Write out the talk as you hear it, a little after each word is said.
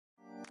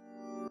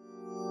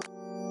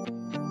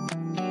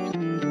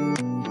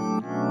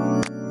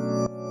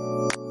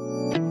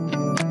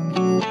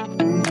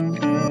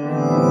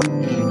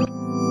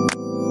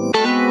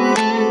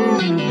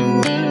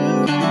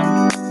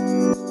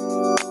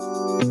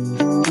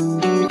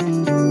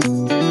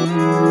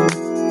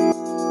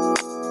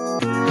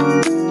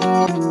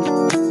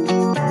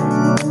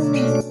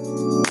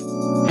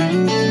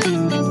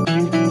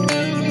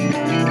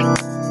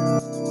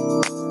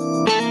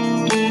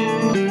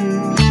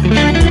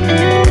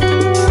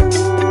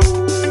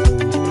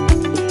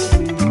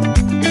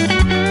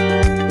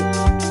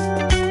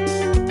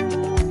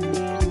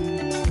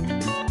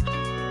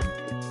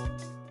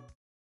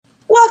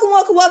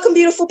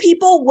beautiful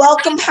people.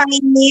 Welcome,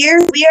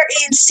 Pioneers. We are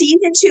in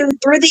season 2,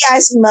 Through the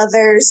Eyes of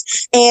Mothers,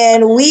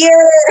 and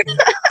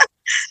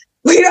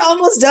we're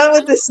almost done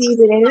with the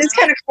season. And it is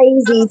kind of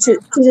crazy to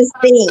just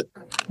think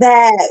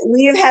that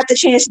we have had the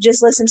chance to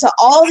just listen to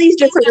all these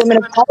different women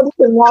of all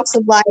different walks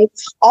of life,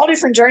 all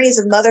different journeys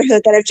of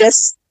motherhood that have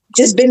just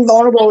been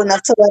vulnerable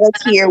enough to let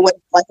us hear what's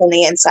like on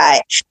the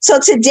inside. So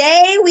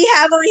today we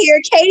have on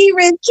here Katie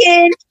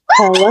Rivkin.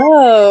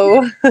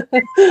 Hello.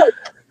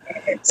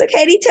 So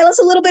Katie, tell us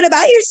a little bit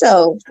about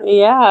yourself.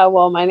 Yeah,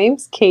 well, my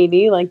name's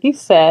Katie, like you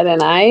said,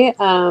 and I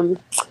am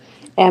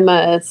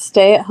a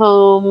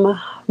stay-at-home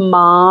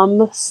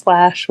mom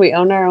 / we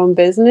own our own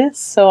business.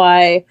 So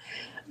I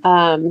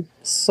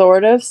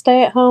sort of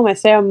stay at home. I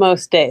stay home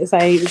most days.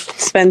 I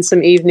spend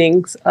some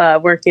evenings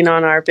working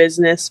on our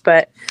business,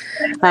 but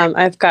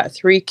I've got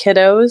 3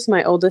 kiddos.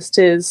 My oldest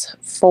is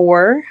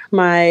 4.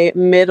 My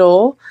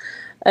middle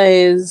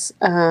is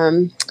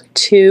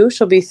 2.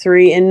 She'll be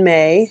 3 in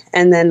May.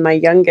 And then my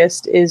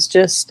youngest is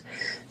just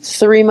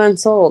 3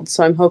 months old.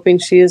 So I'm hoping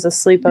she is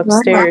asleep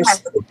upstairs,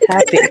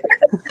 happy.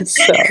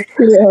 So.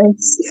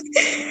 Yes.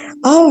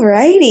 All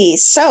righty.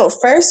 So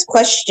first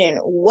question,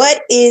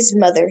 what is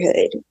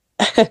motherhood?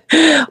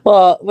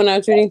 Well, when I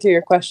was reading through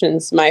your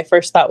questions, my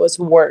first thought was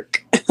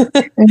work.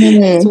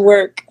 Mm-hmm. It's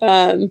work.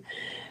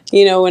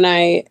 When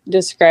I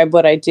describe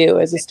what I do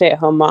as a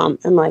stay-at-home mom,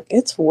 I'm like,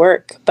 it's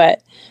work.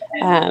 But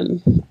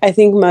I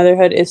think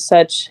motherhood is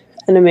such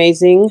an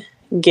amazing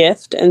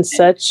gift and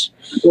such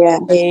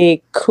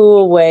a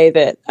cool way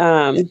that,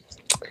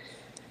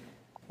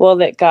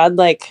 that God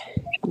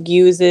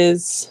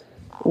uses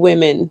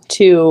women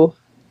to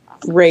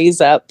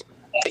raise up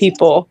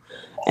people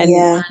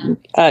and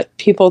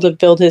people to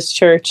build his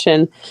church.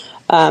 And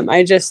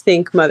I just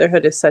think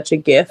motherhood is such a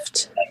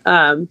gift.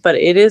 But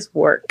it is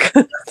work.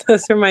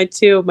 Those are my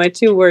two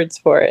words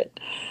for it.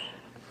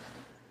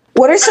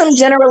 What are some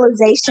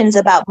generalizations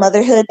about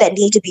motherhood that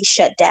need to be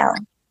shut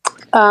down?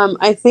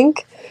 I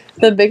think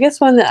the biggest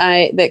one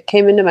that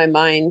came into my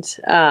mind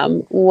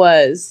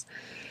was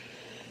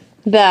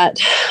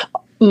that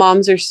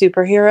moms are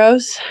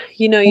superheroes.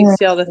 You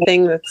see all the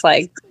thing that's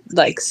like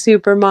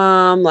super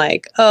mom,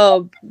 like,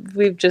 oh,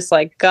 we've just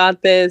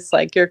got this,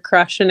 you're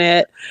crushing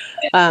it.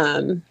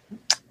 And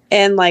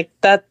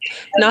that,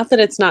 not that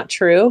it's not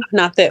true,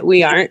 not that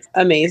we aren't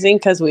amazing,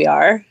 because we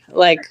are.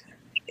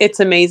 It's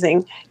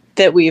amazing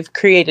that we've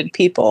created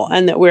people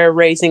and that we're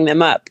raising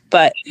them up.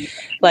 But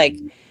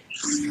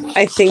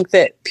I think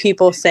that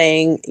people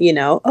saying,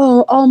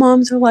 oh, all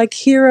moms are like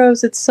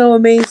heroes, it's so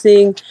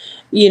amazing,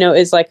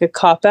 is like a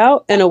cop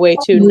out and a way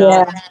to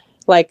not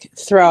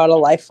throw out a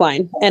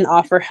lifeline and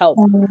offer help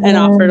and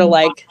offer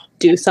to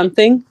do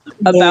something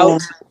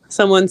about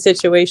someone's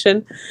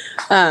situation.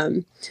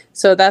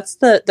 So that's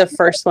the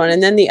first one.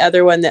 And then the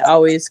other one that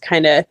always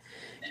kind of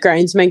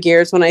grinds my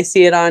gears when I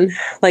see it on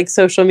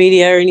social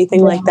media or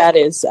anything like that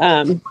is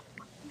the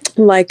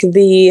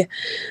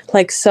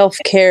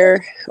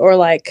self-care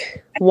or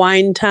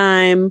wine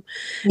time.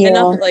 And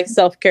not that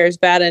self-care is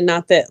bad, and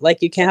not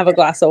that you can't have a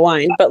glass of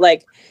wine, but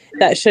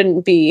that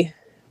shouldn't be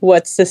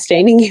what's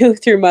sustaining you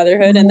through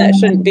motherhood. And that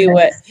shouldn't be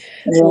what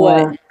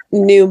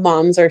new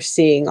moms are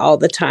seeing all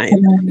the time,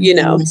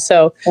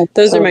 so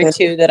those are my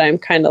 2 that I'm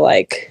kind of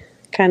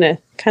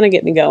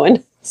get me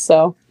going.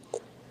 So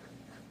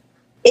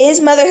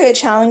is motherhood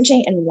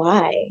challenging, and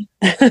why?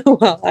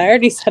 Well, I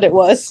already said it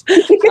was.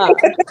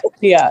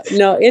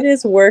 No, it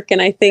is work.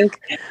 And I think,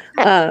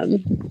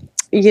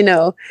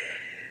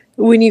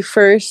 when you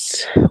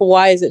first,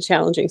 why is it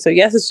challenging? So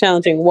yes, it's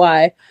challenging.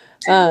 Why?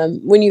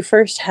 When you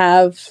first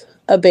have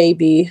a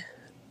baby,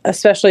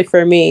 especially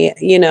for me,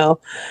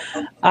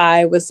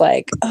 I was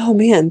like, oh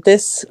man,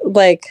 this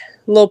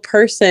little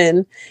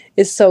person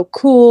is so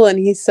cool and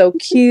he's so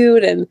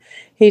cute and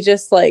he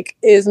just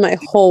is my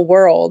whole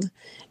world.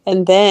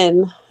 And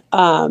then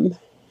all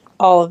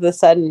of a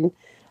sudden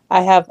I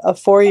have a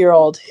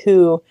 4-year-old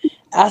who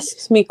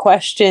asks me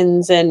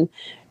questions and,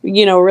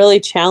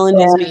 really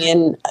challenges me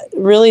and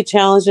really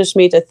challenges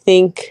me to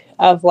think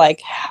of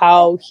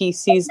how he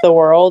sees the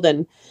world.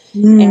 And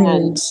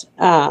I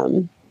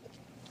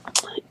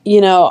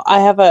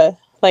have a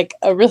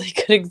really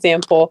good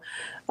example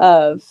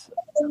of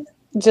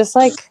just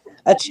a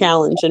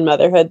challenge in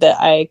motherhood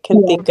that I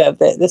can think of.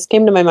 That this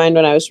came to my mind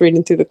when I was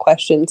reading through the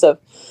questions of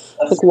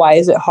why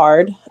is it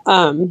hard?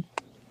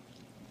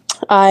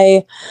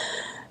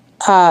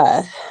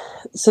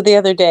 So the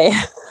other day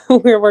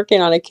we were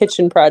working on a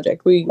kitchen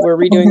project. We were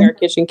redoing our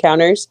kitchen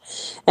counters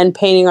and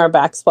painting our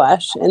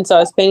backsplash. And so I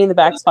was painting the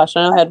backsplash,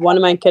 and I had one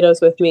of my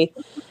kiddos with me.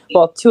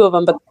 Well, 2 of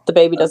them, but the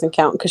baby doesn't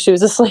count because she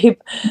was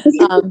asleep.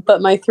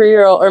 But my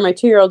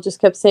 2-year-old just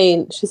kept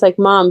saying, she's like,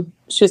 Mom,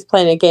 she was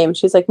playing a game.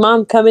 She's like,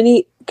 Mom, come and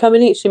eat. Come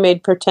and eat. She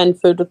made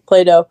pretend food with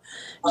Play-Doh.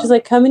 She's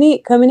like, come and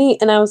eat. Come and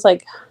eat. And I was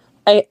like,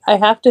 I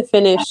have to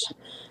finish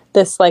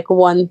this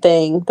one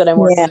thing that I'm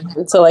working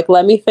on. So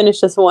let me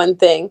finish this one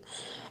thing.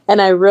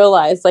 And I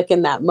realized like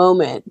in that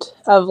moment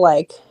of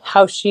like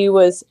how she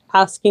was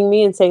asking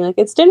me and saying like,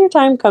 it's dinner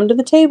time, come to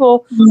the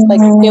table.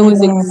 Like it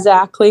was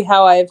exactly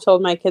how I have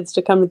told my kids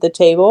to come to the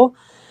table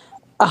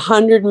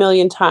 100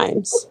 million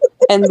times.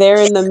 And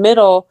they're in the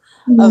middle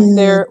of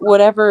their,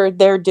 whatever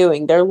they're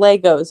doing, their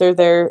Legos or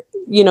their,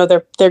 you know,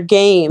 their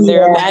game,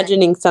 they're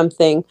imagining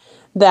something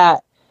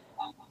that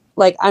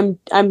like, I'm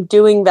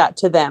doing that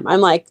to them.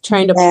 I'm like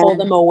trying to pull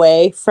them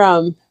away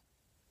from.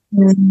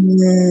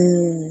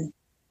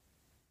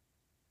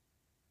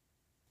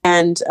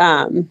 And,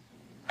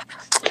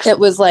 it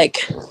was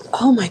like,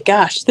 oh my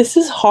gosh, this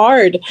is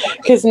hard.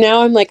 Because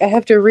now I'm like, I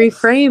have to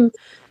reframe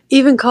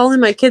even calling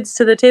my kids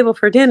to the table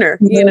for dinner,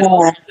 you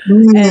know,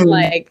 and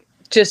like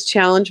just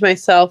challenge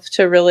myself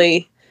to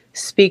really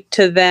speak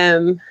to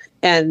them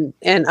and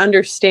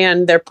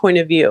understand their point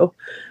of view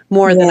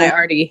more than I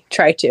already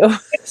try to.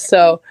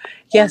 So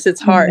yes,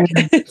 it's hard.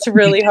 It's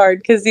really hard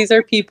because these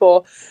are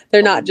people.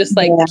 They're not just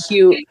like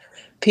cute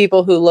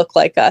people who look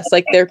like us.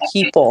 Like they're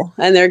people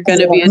and they're going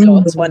to be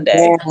adults one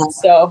day.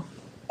 So.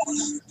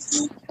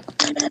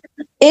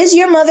 Is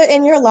your mother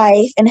in your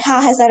life, and how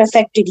has that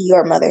affected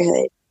your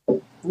motherhood?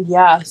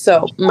 Yeah,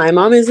 so my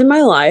mom is in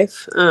my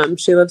life.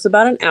 She lives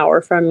about an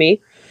hour from me,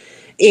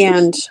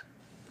 and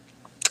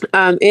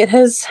it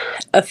has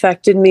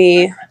affected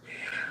me,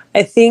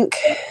 I think,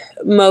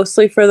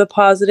 mostly for the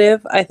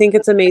positive. I think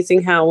it's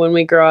amazing how when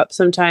we grow up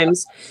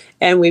sometimes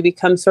and we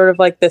become sort of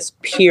like this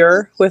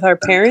pure with our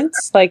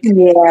parents, like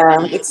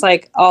it's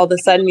like all of a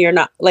sudden you're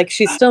not, like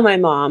she's still my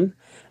mom,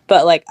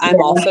 but like I'm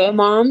also a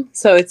mom.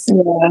 So it's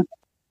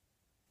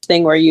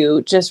thing where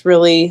you just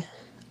really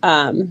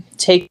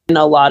take in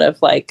a lot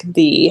of like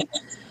the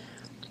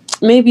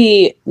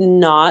maybe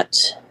not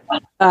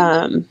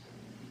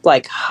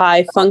like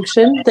high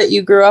function that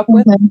you grew up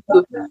with.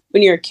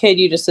 When you're a kid,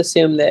 you just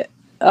assume that,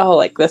 oh,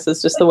 like this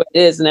is just the way it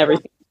is and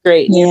everything's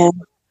great. And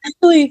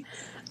actually,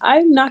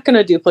 I'm not going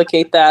to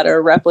duplicate that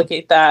or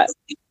replicate that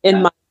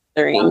in my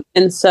mothering.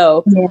 And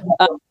so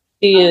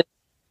she is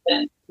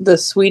the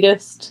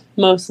sweetest,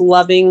 most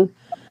loving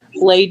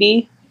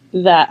lady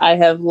that I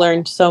have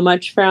learned so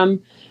much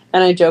from.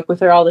 And I joke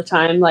with her all the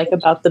time, like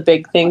about the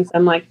big things.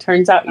 I'm like,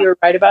 turns out you were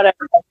right about it.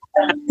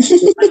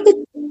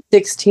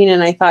 16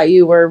 and I thought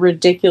you were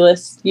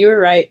ridiculous. You were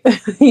right.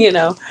 You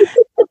know?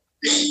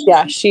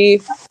 Yeah,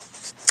 she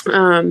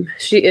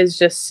is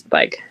just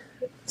like,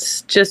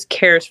 just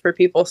cares for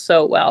people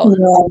so well.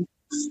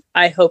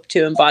 I hope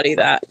to embody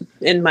that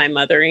in my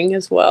mothering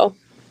as well.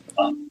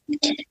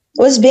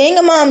 Was being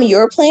a mom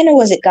your plan or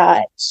was it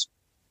God's?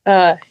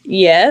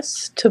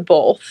 Yes, to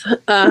both.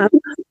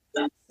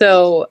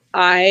 So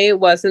I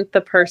wasn't the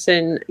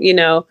person, you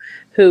know,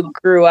 who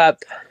grew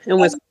up and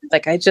was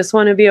like, I just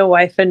want to be a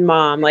wife and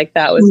mom. Like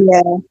that was,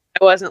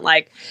 I wasn't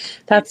like,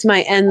 that's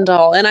my end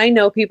all. And I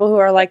know people who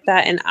are like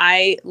that, and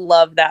I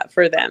love that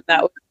for them.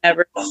 That was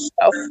never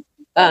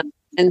so.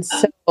 And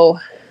so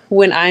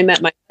when I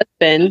met my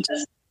husband,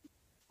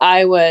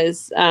 I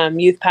was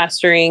youth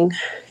pastoring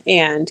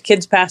and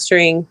kids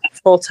pastoring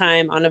full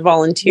time on a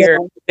volunteer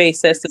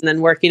basis, and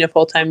then working a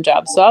full time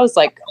job. So I was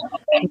like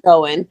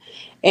going,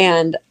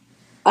 and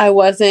I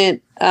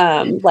wasn't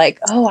like,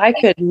 oh, I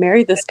could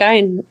marry this guy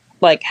and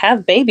like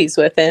have babies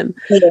with him.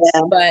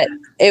 But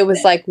it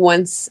was like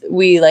once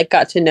we like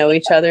got to know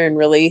each other and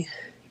really,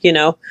 you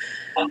know,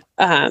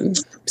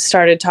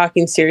 started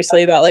talking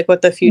seriously about like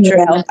what the future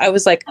held, I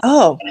was like,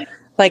 oh,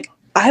 like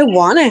I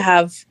want to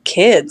have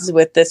kids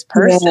with this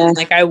person.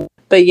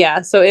 But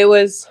yeah, so it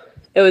was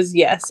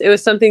yes, it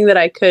was something that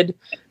I could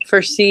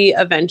foresee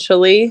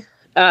eventually,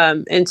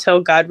 until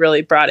God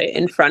really brought it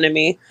in front of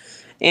me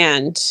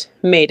and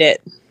made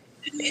it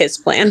his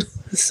plan.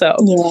 So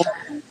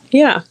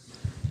yeah,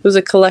 it was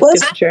a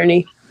collective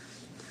journey.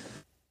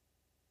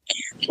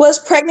 Was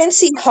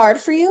pregnancy hard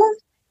for you?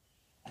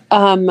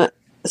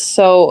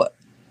 So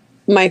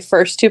my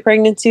first two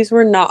pregnancies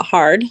were not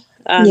hard.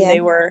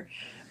 They were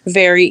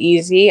very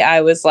easy.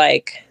 I was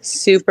like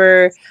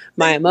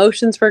my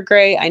emotions were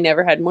great. I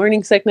never had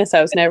morning sickness.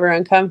 I was never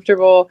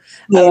uncomfortable.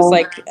 I was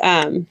like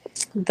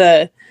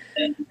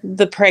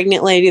the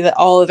pregnant lady that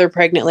all other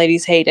pregnant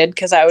ladies hated,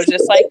 because I was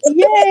just like,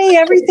 yay,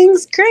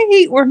 everything's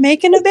great. We're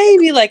making a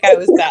baby. Like I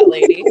was that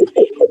lady.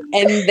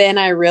 And then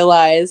I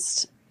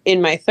realized in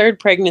my third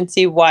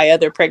pregnancy why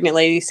other pregnant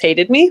ladies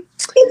hated me,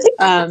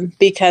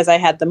 because I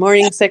had the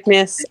morning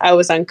sickness. I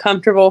was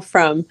uncomfortable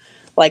from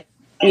like,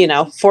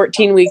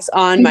 14 weeks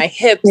on, my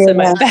hips and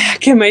my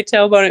back and my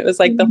tailbone. It was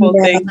like the whole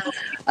thing.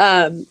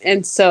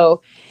 And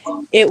so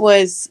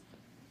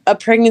a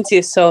pregnancy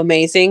is so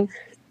amazing.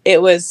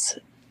 It was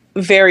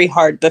very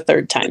hard the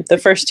third time. The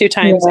first two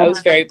times I was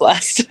very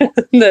blessed.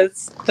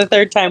 The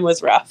third time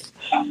was rough.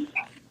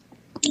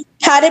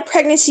 How did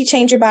pregnancy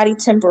change your body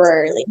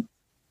temporarily?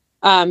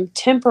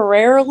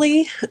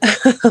 Temporarily,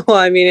 well,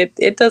 I mean,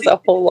 it does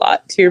a whole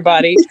lot to your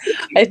body.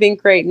 I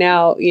think right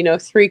now,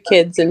 3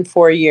 kids in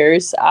 4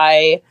 years,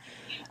 I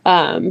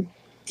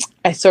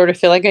sort of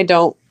feel like I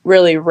don't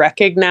really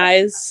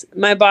recognize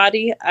my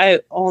body. I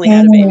only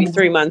had a baby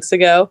 3 months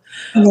ago.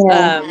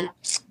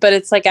 but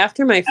it's like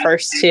after my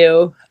first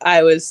two,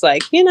 I was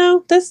like,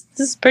 this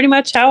is pretty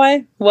much how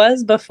I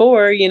was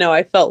before.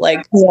 I felt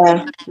like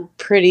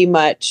pretty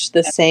much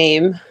the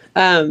same.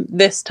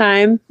 This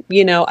time,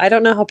 I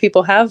don't know how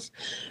people have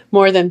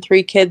more than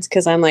 3 kids,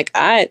 because I'm like,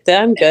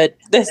 I'm good.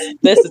 This is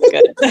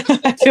good.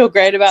 I feel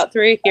great about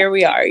 3. Here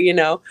we are,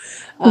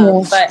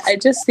 But I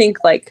just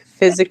think like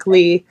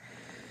physically,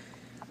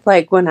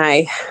 like when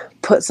I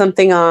put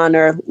something on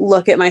or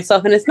look at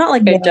myself, and it's not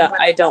like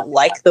I don't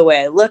like the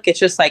way I look. It's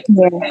just like,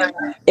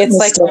 it's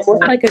like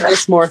almost like a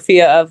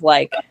dysmorphia of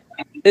like,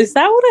 is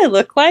that what I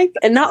look like?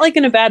 And not like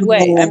in a bad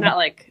way. I'm not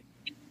like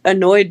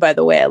annoyed by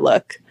the way I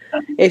look.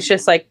 It's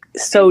just like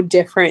so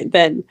different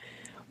than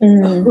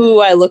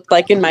who I looked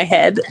like in my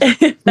head,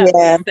 if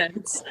that makes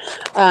sense.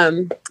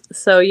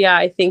 So yeah,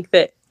 I think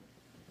that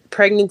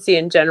pregnancy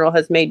in general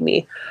has made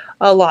me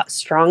a lot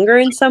stronger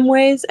in some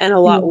ways and a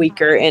lot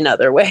weaker in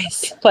other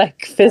ways.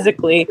 Like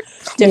physically,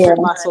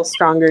 different muscles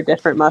stronger,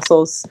 different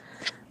muscles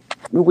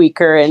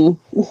weaker and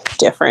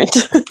different.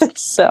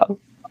 So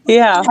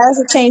yeah. How has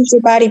it changed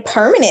your body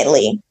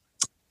permanently?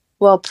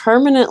 Well,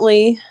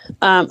 permanently,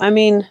 I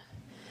mean,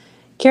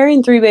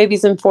 carrying 3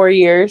 babies in 4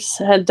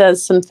 years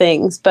does some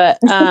things, but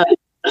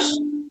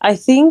I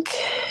think,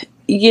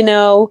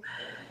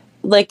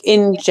 like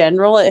in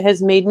general, it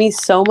has made me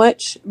so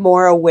much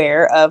more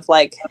aware of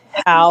like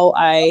how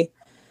I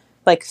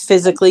like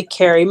physically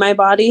carry my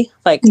body,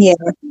 like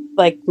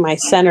my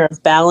center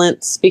of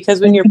balance,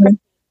 because when you're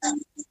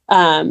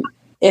pregnant,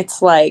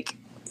 it's like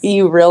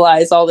you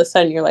realize all of a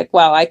sudden you're like,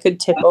 wow, I could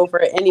tip over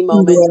at any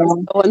moment.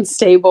 So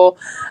unstable.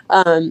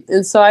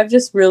 And so I've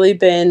just really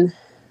been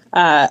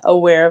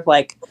aware of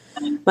like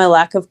my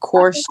lack of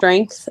core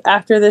strength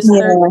after this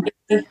third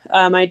baby.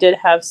 I did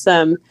have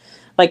some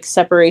like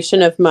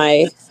separation of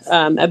my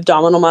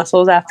abdominal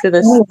muscles after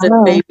this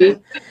baby,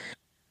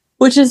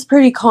 which is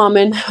pretty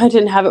common. I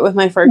didn't have it with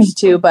my first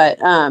 2, but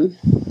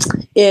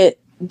it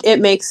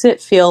makes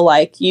it feel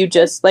like you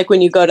just like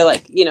when you go to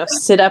like,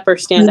 sit up or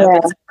stand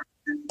up,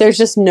 there's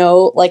just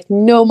no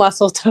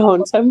muscle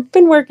tone. So I've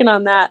been working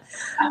on that.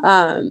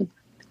 And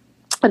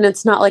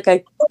it's not like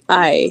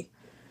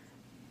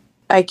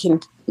I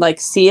can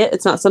like see it.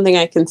 It's not something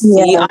I can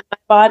see on my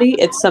body.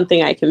 It's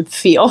something I can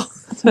feel.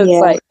 So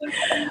it's like,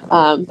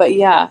 but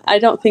yeah, I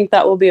don't think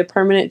that will be a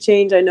permanent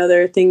change. I know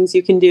there are things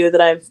you can do that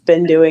I've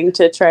been doing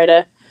to try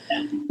to,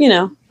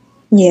 stir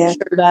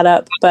that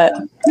up. But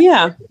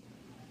yeah,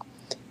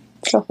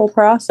 it's a whole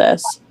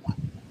process.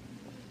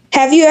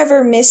 Have you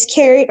ever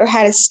miscarried or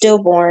had a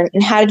stillborn,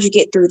 and how did you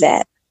get through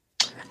that?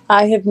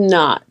 I have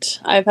not.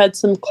 I've had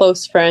some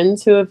close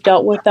friends who have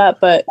dealt with that,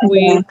 but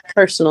we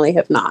personally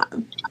have not.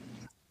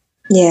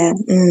 Yeah.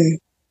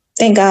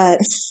 Thank God.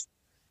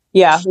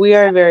 Yeah, we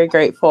are very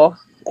grateful.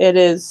 It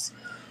is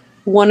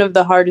one of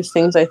the hardest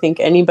things I think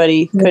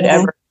anybody could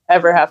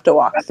ever have to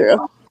walk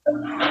through.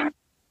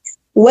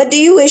 What do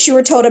you wish you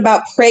were told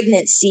about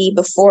pregnancy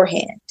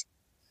beforehand?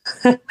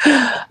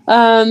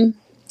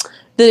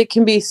 That it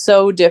can be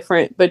so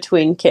different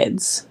between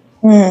kids.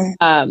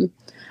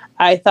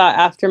 I thought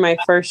after my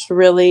first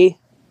really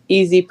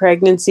easy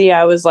pregnancy,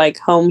 I was like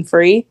home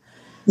free.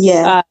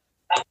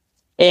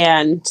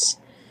 And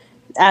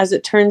as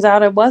it turns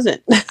out, I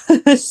wasn't.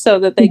 So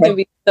that they can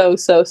be so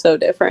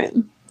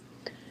different.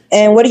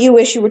 And what do you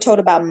wish you were told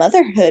about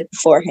motherhood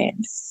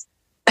beforehand?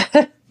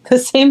 The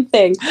same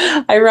thing.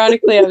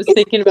 Ironically, I was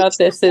thinking about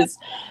this is,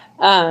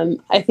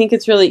 I think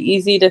it's really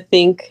easy to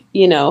think,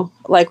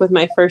 like with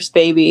my first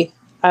baby,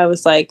 I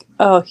was like,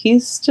 oh,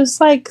 he's just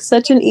like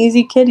such an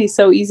easy kid. He's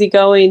so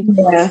easygoing.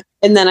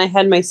 And then I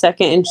had my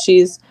second, and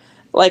she's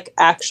like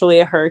actually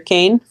a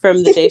hurricane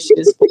from the day she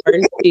was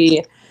born.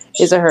 She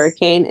is a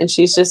hurricane, and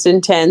she's just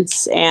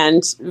intense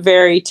and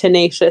very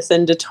tenacious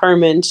and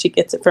determined. She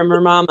gets it from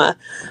her mama,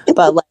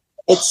 but like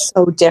it's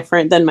so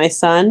different than my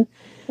son.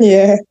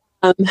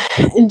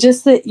 And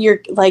just that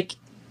you're like,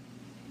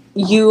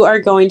 you are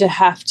going to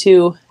have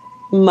to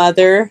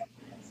mother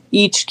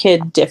each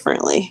kid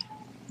differently.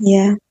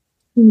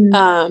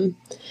 And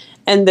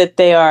that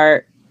they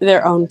are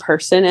their own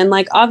person. And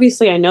like,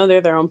 obviously I know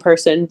they're their own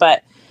person,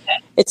 but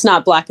it's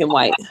not black and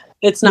white.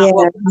 It's not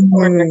what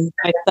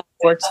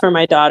works for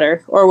my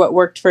daughter or what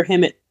worked for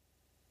him.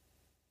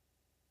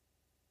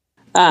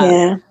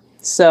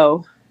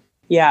 So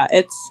yeah,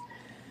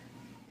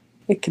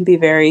 it can be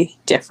very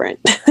different.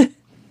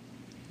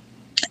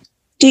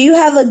 Do you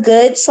have a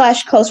good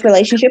 / close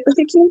relationship with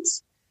your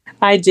kids?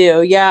 I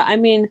do. Yeah. I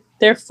mean,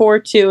 they're 4,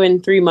 2,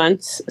 and 3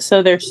 months.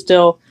 So they're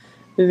still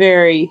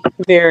very,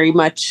 very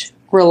much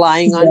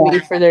relying on me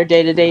for their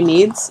day-to-day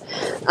needs.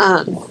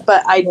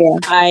 But I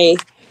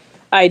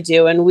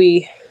do. And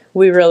we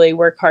really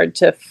work hard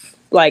to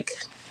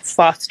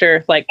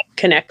foster like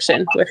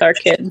connection with our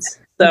kids.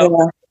 So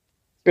it's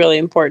really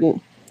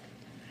important.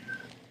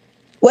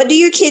 What do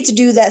your kids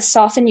do that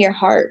soften your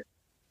heart?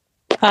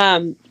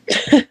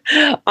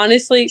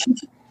 Honestly,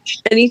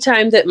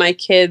 anytime that my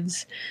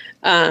kids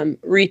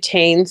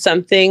retain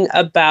something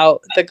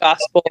about the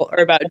gospel or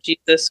about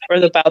Jesus or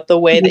about the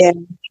way that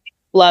he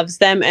loves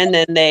them, and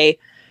then they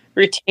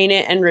retain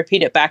it and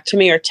repeat it back to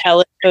me or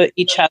tell it to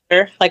each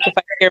other. Like if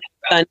I hear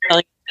my son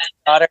telling his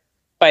daughter,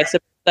 vice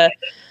versa,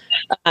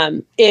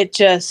 it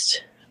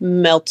just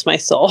melts my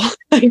soul.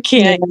 I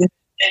can't.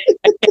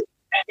 I'm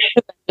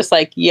just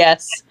like,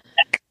 yes,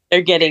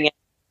 they're getting it.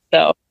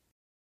 So,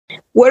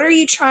 what are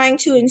you trying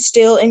to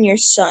instill in your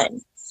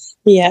son?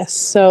 yes.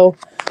 So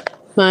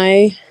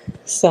my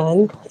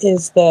son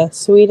is the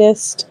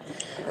sweetest,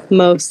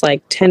 most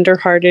like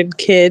tender-hearted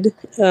kid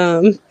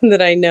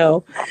that I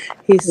know.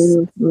 He's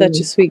such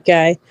a sweet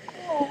guy.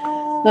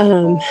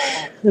 I'm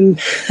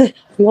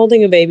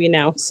holding a baby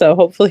now, so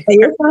hopefully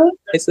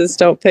voices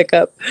don't pick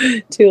up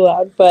too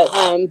loud. But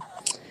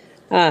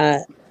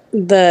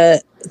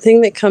the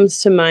thing that comes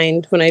to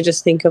mind when I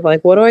just think of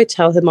like, what do I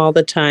tell him all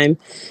the time?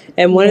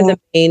 And one of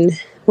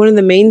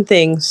the main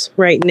things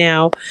right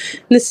now,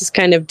 and this is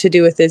kind of to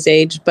do with his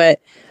age, but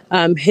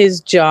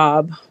his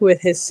job with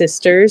his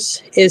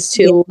sisters is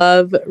to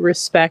love,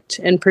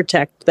 respect, and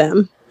protect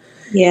them.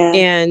 Yeah.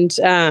 And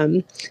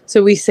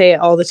so we say it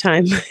all the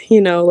time,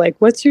 like,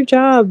 what's your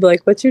job? Like,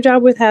 what's your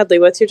job with Hadley?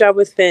 What's your job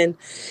with Finn?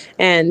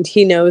 And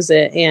he knows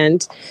it.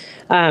 And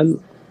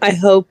I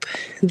hope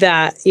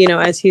that,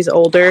 as he's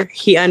older,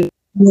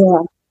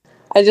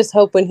 I just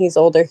hope when he's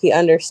older, he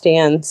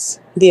understands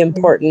the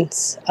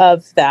importance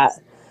of that,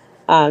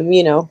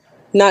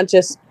 not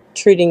just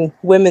treating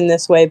women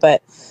this way,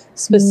 but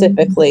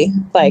specifically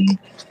like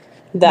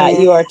that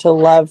you are to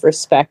love,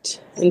 respect,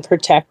 and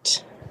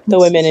protect the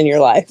women in your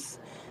life.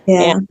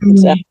 And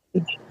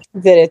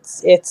that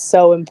it's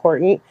so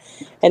important,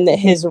 and that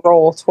his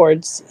role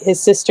towards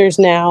his sisters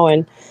now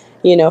and,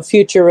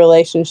 future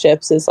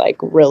relationships is like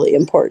really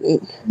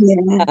important.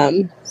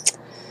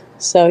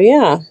 So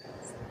yeah,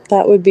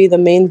 that would be the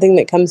main thing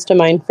that comes to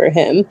mind for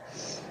him.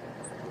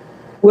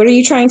 What are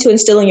you trying to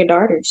instill in your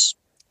daughters?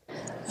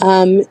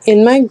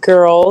 In my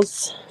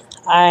girls,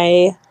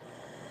 I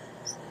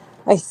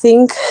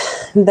think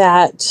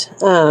that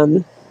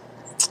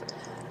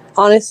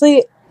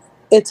honestly,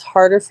 it's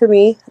harder for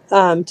me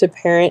to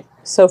parent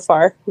so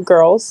far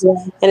girls,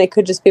 and it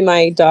could just be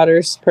my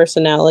daughter's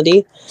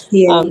personality,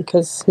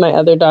 because my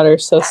other daughter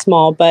is so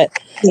small. But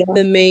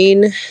the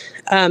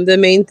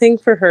main thing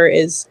for her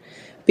is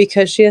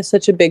because she has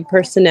such a big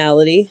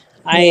personality.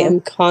 I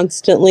am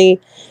constantly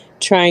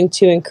trying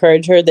to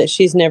encourage her that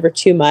she's never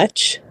too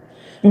much.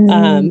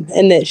 And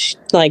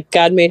that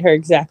God made her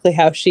exactly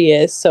how she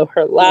is. So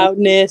her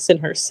loudness and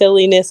her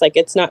silliness, like,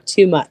 it's not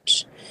too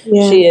much.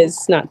 She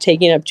is not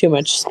taking up too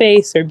much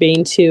space or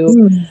being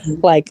too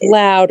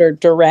loud or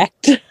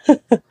direct.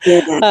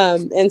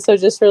 And so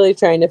just really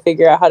trying to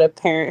figure out how to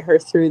parent her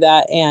through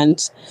that,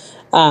 and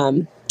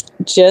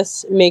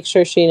just make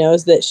sure she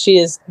knows that she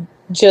is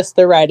just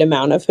the right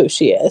amount of who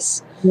she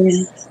is.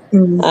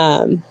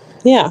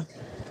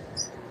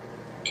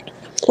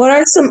 What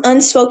are some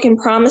unspoken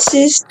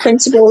promises,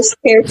 principles,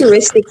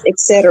 characteristics,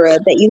 etc.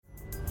 that you...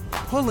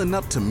 Pulling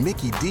up to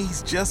Mickey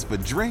D's just for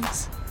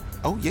drinks?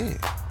 Oh yeah,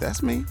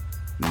 that's me.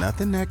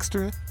 Nothing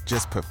extra,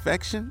 just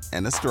perfection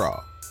and a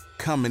straw.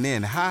 Coming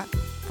in hot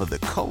for the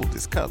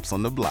coldest cups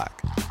on the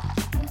block.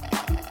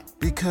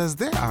 Because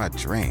there are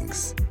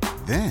drinks.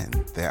 Then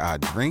there are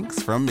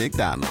drinks from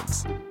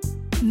McDonald's.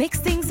 Mix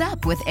things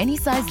up with any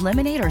size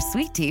lemonade or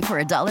sweet tea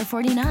for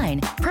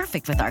 $1.49.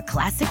 Perfect with our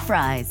classic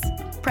fries.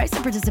 Price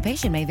and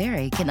participation may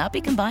vary. Cannot be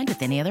combined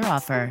with any other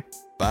offer.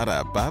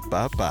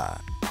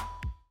 Ba-da-ba-ba-ba.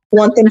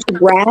 Want them to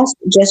grasp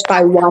just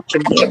by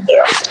watching you?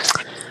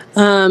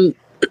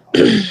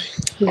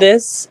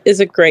 This is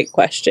a great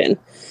question.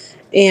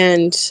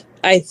 And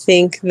I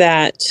think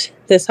that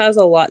this has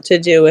a lot to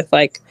do with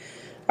like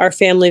our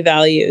family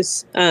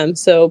values.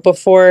 So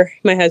before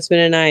my husband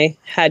and I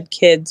had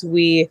kids,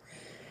 we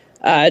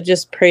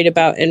just prayed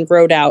about and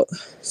wrote out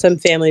some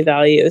family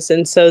values.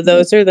 And so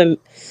those are the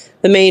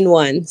main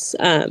ones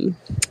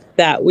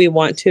that we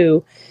want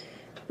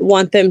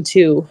them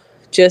to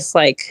just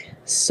like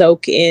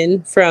soak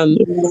in from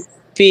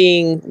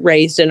being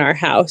raised in our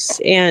house.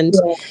 And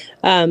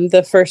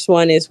the first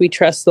one is we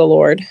trust the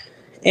Lord.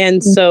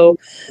 And so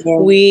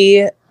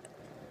we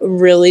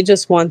really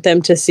just want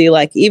them to see,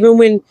 like, even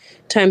when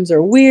times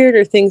are weird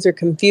or things are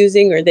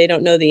confusing or they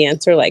don't know the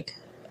answer,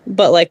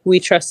 but we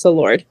trust the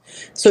Lord.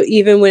 So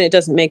even when it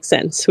doesn't make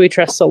sense, we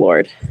trust the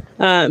Lord.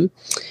 And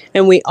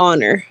we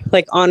honor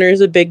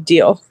is a big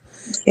deal.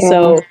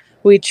 So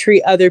we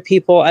treat other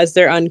people as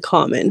they're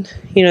uncommon.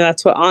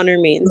 That's what honor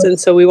means. And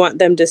so we want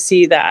them to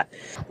see that,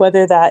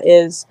 whether that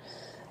is,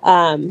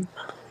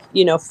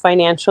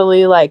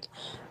 financially, like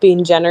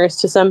being generous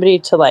to somebody,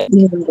 to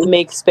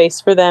make space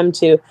for them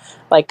to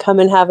come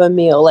and have a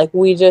meal.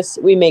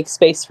 We make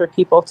space for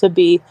people to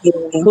be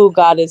who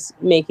God is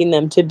making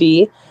them to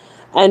be.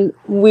 And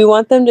we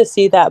want them to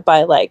see that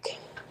by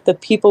the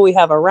people we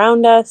have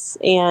around us,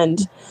 and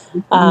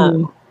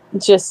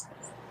just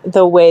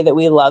the way that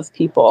we love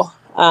people,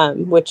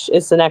 which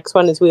is the next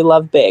one, is we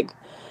love big.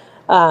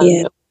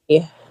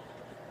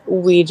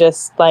 We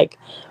just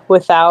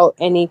without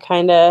any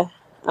kind of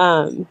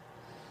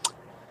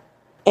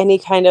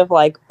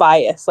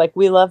bias,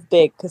 we love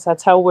big because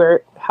that's how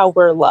we're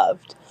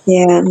loved.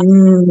 Yeah.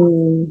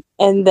 Mm.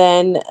 And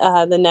then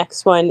the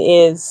next one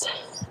is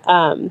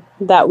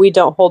that we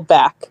don't hold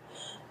back.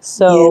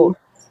 So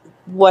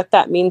what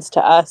that means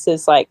to us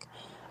is like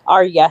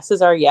our yes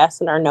is our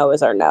yes and our no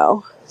is our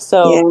no.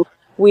 So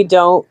we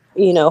don't,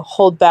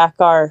 hold back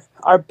our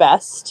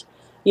best.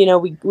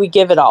 We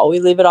give it all. We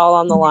leave it all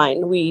on the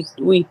line. We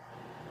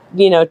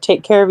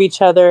take care of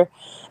each other,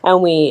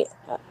 and we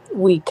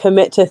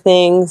commit to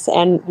things,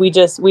 and we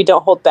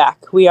don't hold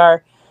back. We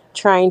are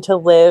trying to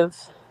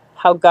live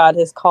how God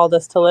has called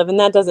us to live. And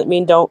that doesn't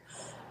mean don't,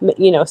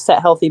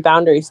 set healthy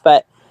boundaries,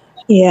 but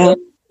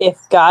if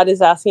God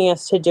is asking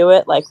us to do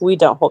it, like, we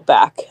don't hold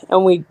back,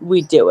 and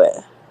we do it.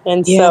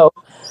 And so,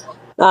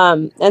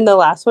 and the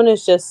last one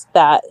is just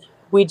that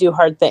we do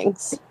hard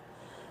things.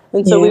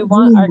 And so we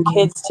want our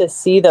kids to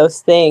see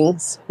those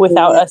things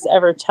without us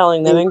ever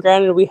telling them. And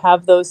granted, we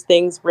have those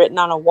things written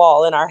on a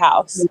wall in our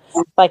house.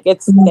 Like,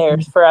 it's there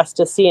for us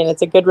to see. And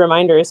it's a good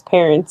reminder as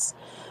parents.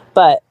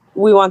 But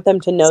we want them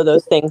to know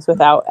those things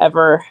without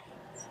ever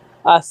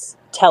us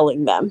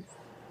telling them.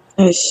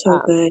 That's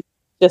so good.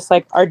 Just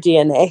like our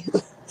DNA.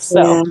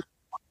 So,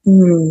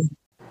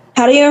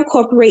 how do you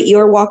incorporate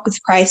your walk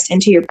with Christ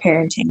into your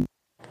parenting?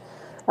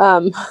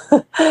 I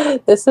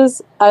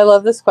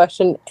love this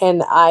question,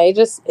 and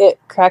it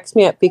cracks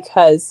me up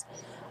because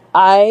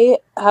I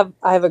have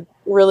a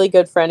really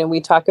good friend, and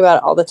we talk about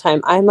it all the time.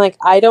 I'm like,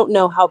 I don't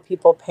know how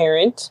people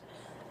parent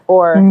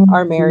or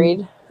are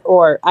married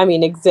or,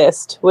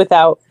 exist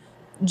without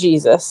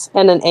Jesus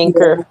and an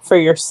anchor for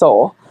your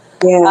soul.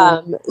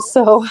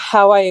 So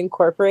how I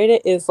incorporate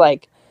it is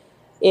like,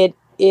 it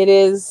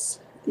is,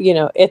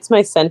 it's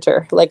my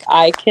center. Like,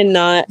 I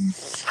cannot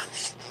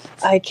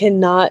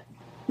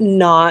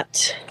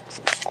not,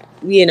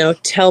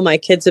 tell my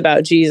kids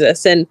about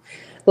Jesus, and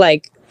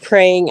like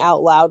praying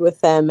out loud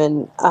with them.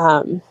 And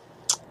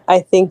I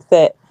think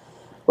that,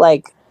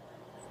 like,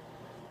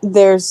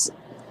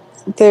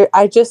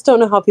 I just don't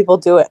know how people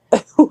do it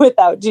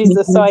without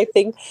Jesus. So I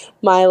think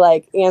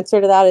my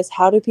answer to that is,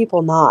 how do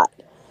people not?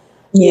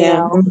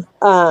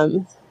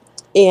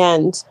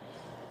 And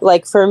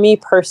like, for me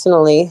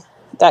personally,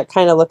 that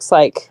kind of looks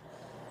like,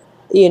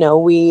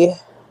 we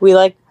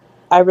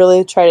I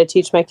really try to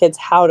teach my kids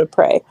how to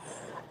pray.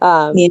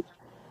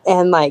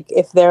 And like,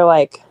 if they're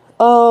like,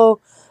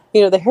 oh,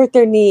 they hurt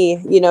their knee,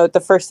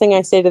 the first thing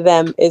I say to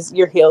them is,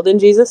 you're healed in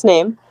Jesus'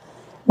 name.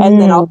 And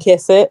then I'll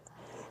kiss it.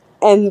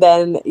 And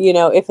then,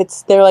 if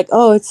they're like,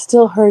 oh, it's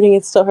still hurting.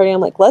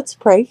 I'm like, let's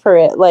pray for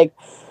it. Like,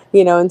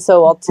 and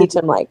so I'll teach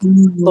them, like,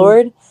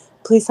 Lord,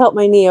 please help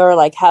my knee, or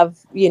like have,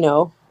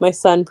 my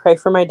son pray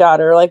for my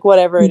daughter, like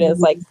whatever it is,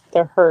 like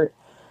they're hurt.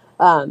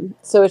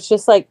 So it's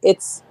just like,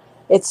 it's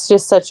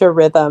just such a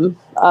rhythm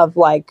of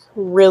like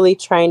really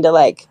trying to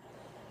like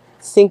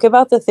think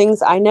about the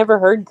things I never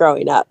heard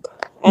growing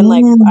up. And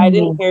like, I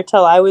didn't hear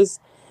till I was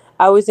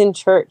in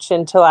church,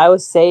 until I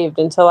was saved,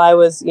 until I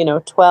was,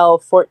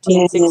 12,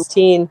 14,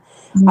 16.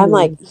 I'm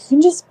like, you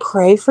can just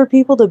pray for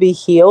people to be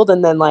healed.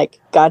 And then like,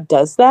 God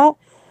does that.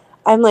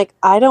 I'm like,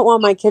 I don't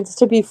want my kids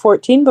to be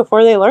 14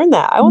 before they learn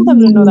that. I want them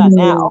to know that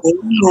now. Like,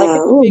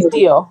 it's a big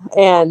deal.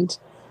 And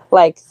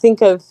like,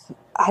 think of,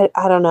 I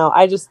don't know.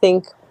 I just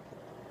think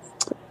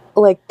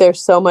like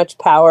there's so much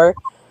power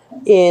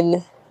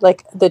in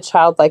like the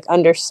childlike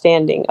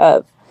understanding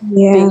of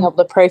being able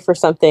to pray for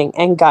something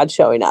and God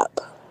showing up.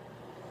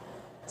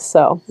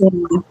 So,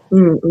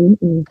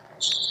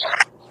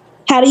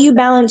 how do you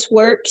balance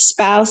work,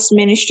 spouse,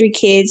 ministry,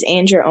 kids,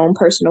 and your own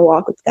personal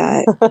walk with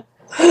God?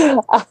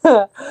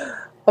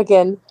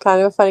 Again,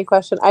 kind of a funny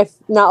question. It's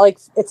not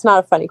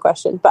a funny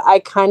question, but I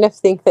kind of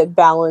think that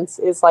balance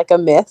is like a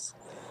myth.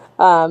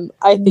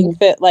 I think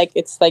that like,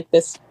 it's like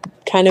this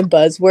kind of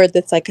buzzword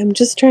that's like, I'm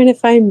just trying to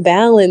find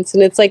balance.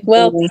 And it's like,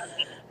 well,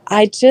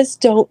 I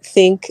just don't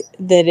think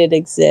that it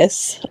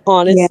exists,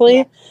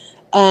 honestly.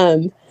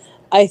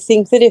 I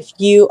think that if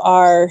you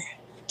are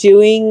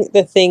doing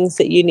the things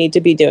that you need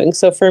to be doing.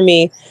 So for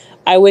me,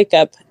 I wake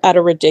up at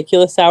a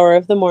ridiculous hour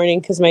of the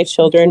morning because my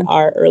children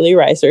are early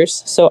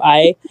risers. So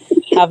I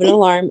have an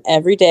alarm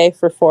every day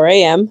for 4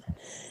 a.m.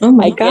 Oh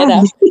my I God. get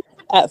up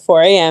at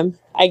 4 a.m.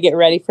 I get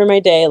ready for my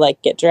day, like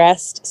get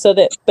dressed, so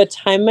that by the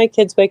time my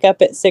kids wake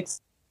up at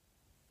 6,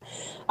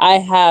 I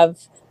have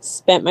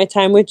spent my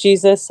time with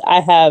Jesus.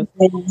 I've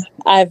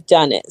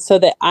done it so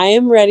that I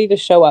am ready to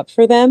show up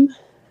for them,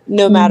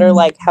 no matter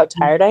like how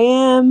tired I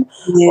am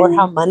or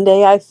how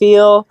Monday I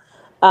feel.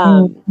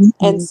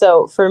 And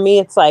so for me,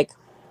 it's like,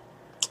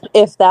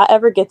 if that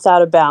ever gets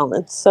out of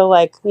balance, so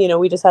like,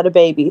 we just had a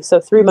baby.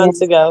 So 3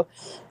 months ago,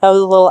 that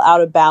was a little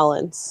out of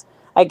balance,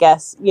 I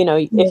guess,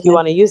 if you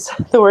want to use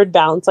the word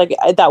balance, like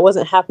that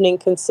wasn't happening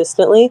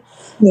consistently.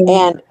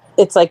 And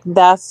it's like,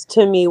 that's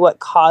to me what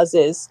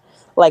causes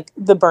like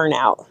the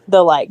burnout,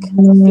 the like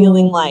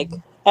feeling like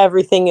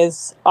everything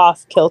is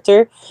off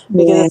kilter,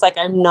 because it's like,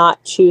 I'm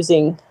not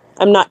choosing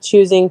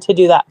to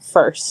do that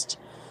first.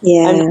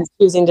 I'm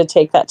choosing to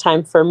take that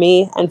time for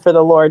me and for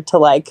the Lord to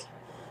like,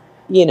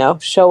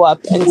 show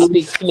up and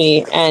speak to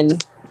me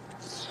and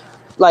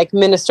like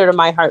minister to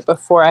my heart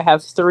before I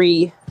have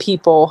 3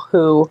 people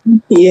who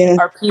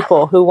are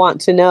people who want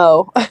to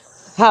know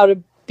how to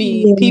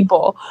be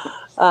people.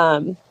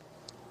 And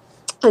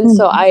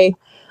so I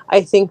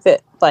think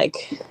that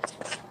like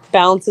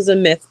balance is a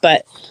myth,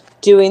 but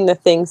doing the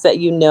things that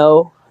you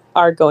know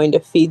are going to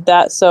feed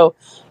that. So,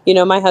 you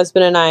know, my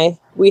husband and I,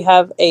 we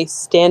have a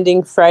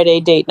standing Friday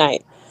date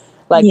night.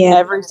 Like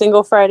every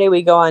single Friday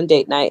we go on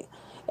date night.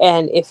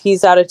 And if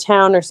he's out of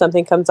town or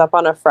something comes up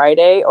on a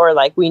Friday, or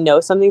like we know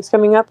something's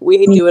coming up,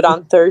 we do it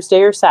on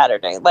Thursday or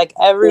Saturday. Like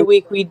every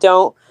week we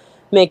don't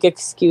make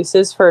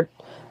excuses for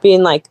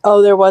being like,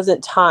 oh, there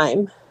wasn't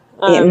time.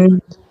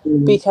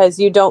 Because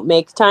you don't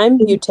make time,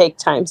 you take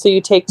time. So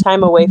you take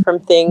time away from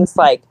things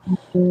like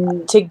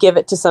to give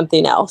it to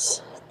something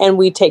else. And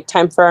we take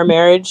time for our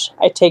marriage.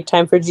 I take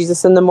time for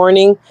Jesus in the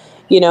morning,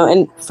 you know,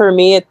 and for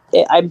me,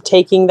 I'm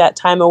taking that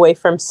time away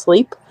from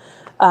sleep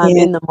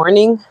in the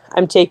morning.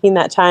 I'm taking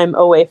that time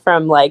away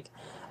from like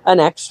an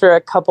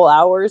extra couple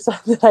hours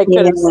that I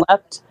could have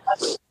slept,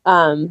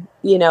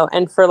 you know,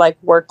 and for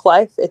like work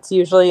life, it's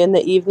usually in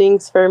the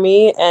evenings for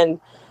me. And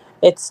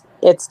it's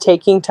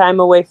taking time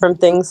away from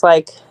things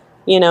like,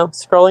 you know,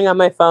 scrolling on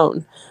my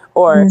phone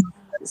or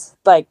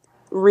like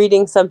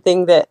reading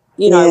something that,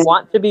 you know, I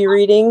want to be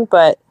reading,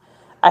 but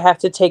I have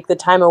to take the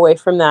time away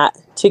from that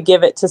to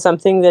give it to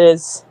something that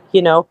is,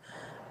 you know,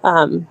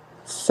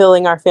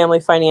 filling our family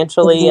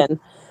financially and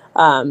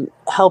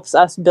helps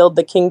us build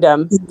the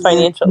kingdom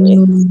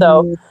financially.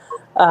 So,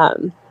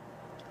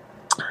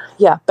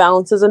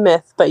 balance is a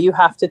myth, but you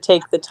have to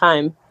take the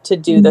time to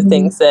do the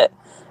things that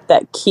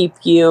keep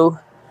you,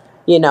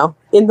 you know,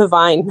 in the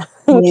vine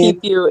and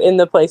keep you in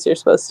the place you're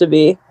supposed to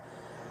be.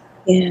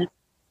 Yeah.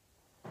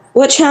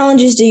 What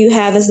challenges do you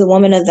have as the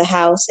woman of the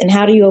house, and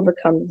how do you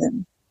overcome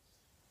them?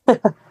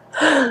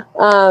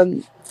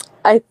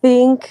 I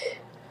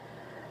think,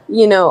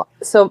 you know,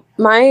 so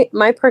my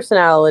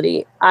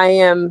personality, I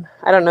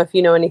don't know if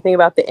you know anything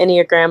about the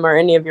Enneagram or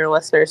any of your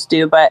listeners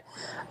do, but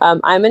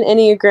I'm an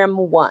Enneagram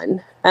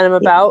 1, and I'm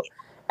about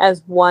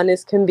as 1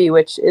 as can be,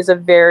 which is a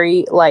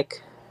very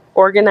like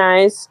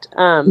organized,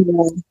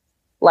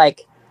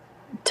 like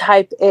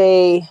type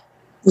A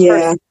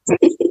person,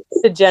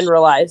 to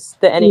generalize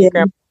the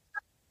Enneagram.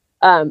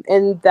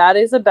 And that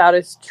is about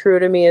as true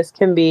to me as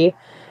can be.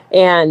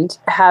 And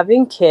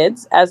having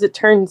kids, as it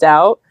turns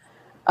out,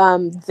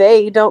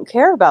 they don't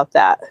care about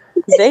that.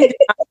 They do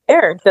not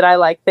care that I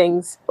like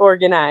things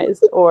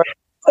organized or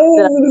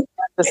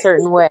a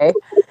certain way.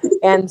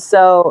 And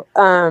so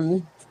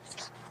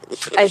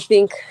I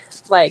think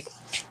like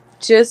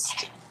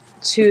just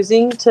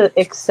choosing to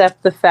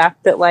accept the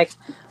fact that like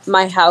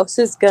my house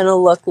is going to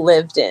look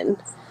lived in.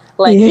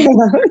 Like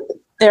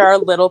there are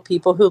little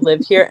people who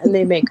live here and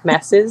they make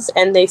messes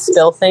and they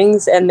spill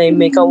things and they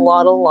make a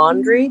lot of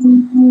laundry,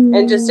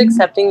 and just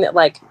accepting that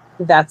like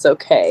that's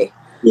okay.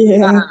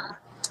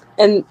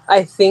 And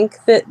I think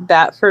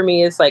that for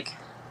me is like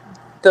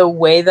the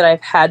way that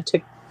I've had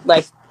to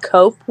like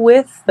cope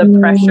with the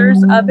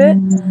pressures of it,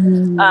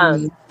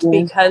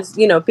 because,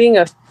 you know, being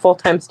a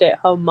full-time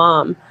stay-at-home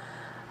mom,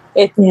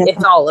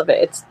 it's all of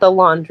it. It's the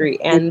laundry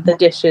and the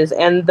dishes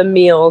and the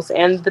meals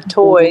and the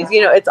toys,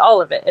 you know, it's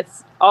all of it.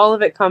 It's all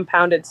of it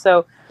compounded.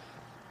 So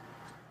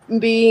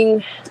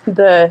being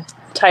the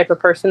type of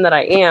person that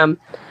I am,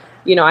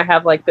 you know, I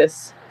have like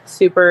this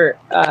super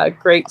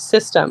great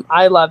system.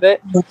 I love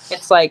it.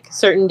 It's like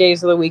certain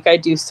days of the week I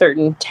do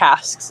certain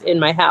tasks in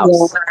my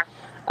house.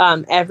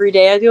 Every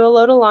day I do a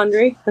load of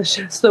laundry. That's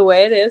just the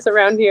way it is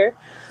around here.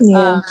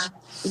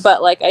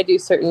 But like I do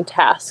certain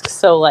tasks.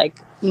 So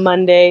like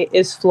Monday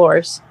is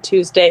floors,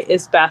 Tuesday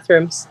is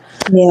bathrooms,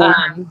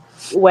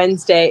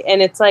 Wednesday.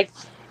 And it's like,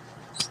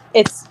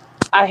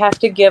 I have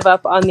to give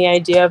up on the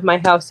idea of my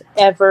house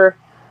ever,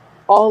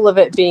 all of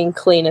it being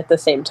clean at the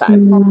same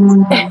time.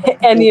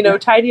 And, you know,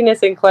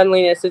 tidiness and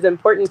cleanliness is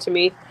important to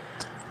me,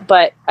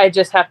 but I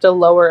just have to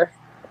lower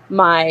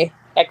my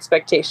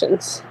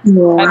expectations.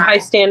 I have high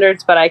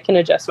standards, but I can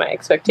adjust my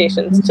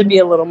expectations to be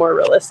a little more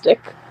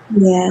realistic.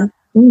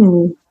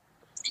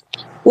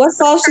 What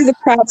falls through the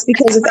cracks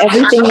because of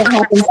everything that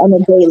happens on a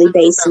daily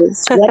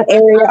basis? What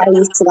area are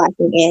you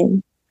slacking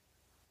in?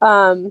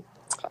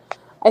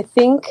 I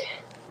think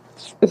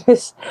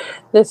this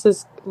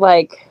is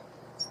like,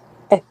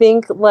 I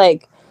think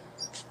like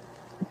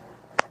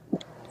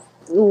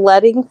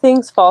letting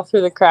things fall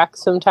through the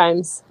cracks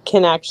sometimes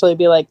can actually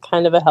be like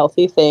kind of a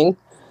healthy thing.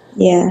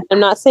 I'm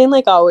not saying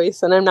like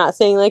always, and I'm not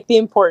saying like the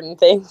important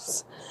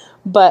things,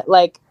 but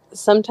like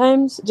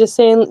sometimes just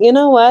saying, you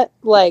know what,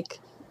 like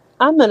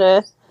I'm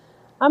gonna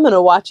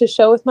watch a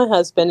show with my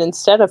husband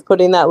instead of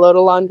putting that load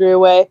of laundry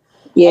away.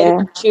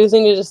 And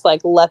choosing to just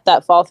like let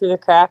that fall through the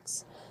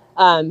cracks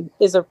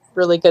is a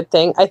really good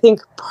thing. I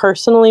think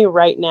personally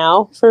right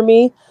now for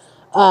me,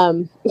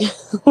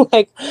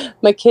 like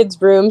my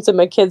kids' rooms and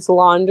my kids'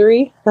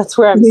 laundry, that's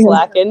where I'm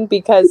slacking,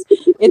 because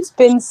it's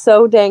been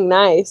so dang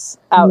nice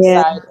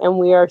outside and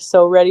we are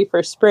so ready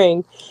for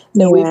spring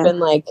that we've been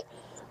like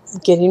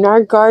getting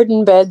our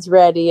garden beds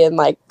ready and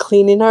like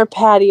cleaning our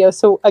patio.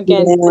 So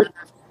again,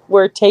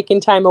 we're taking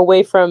time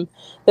away from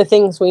the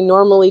things we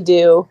normally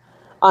do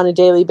on a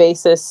daily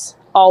basis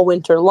all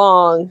winter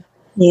long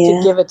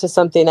to give it to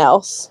something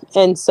else.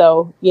 And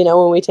so,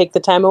 when we take the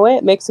time away,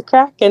 it makes a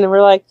crack, and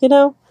we're like, we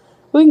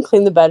can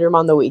clean the bedroom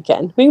on the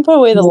weekend. We can put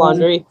away the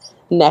laundry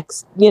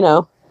next,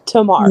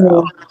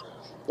 tomorrow.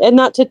 And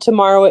not to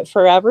tomorrow it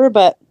forever,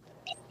 but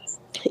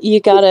you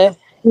gotta,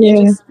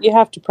 you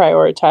have to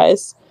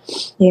prioritize.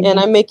 And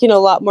I'm making a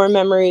lot more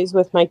memories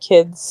with my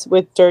kids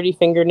with dirty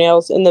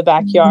fingernails in the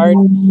backyard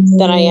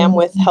than I am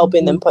with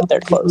helping them put their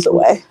clothes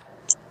away.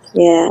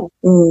 Yeah.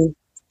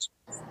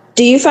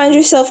 Do you find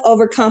yourself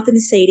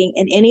overcompensating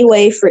in any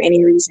way for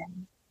any reason?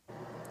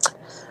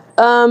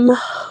 I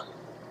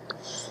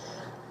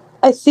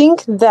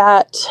think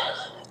that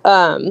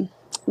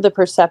the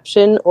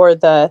perception or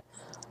the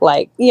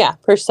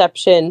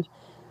perception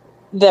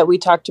that we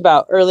talked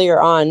about earlier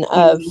on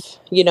of,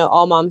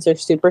 all moms are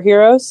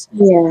superheroes.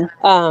 Yeah.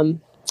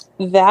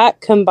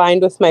 That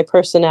combined with my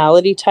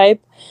personality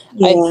type,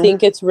 I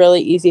think it's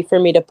really easy for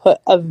me to put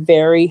a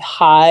very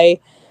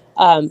high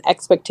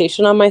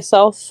expectation on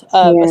myself,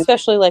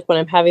 especially like when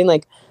I'm having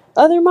like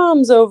other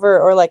moms over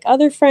or like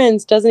other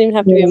friends, doesn't even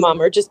have to be a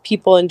mom, or just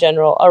people in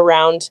general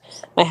around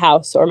my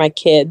house or my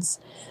kids.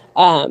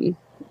 I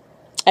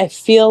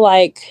feel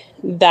like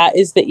that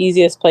is the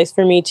easiest place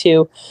for me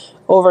to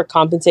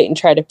overcompensate and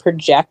try to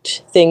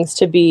project things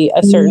to be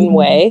a certain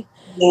way.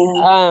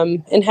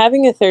 And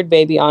having a third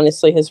baby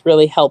honestly has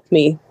really helped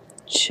me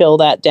chill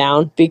that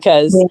down,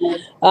 because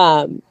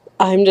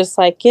I'm just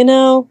like,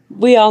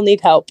 we all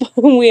need help.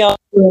 We all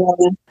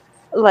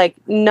like,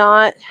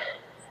 not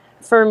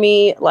for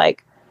me,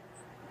 like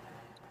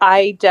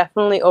I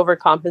definitely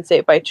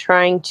overcompensate by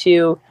trying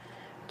to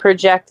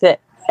project that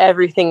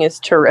everything is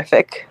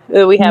terrific,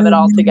 that we have it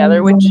all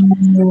together, which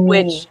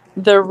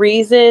the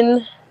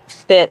reason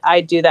that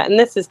I do that, and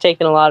this has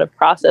taken a lot of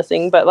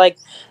processing, but like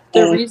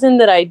the reason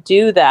that I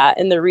do that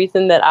and the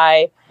reason that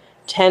I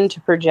tend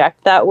to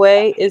project that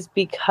way is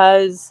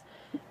because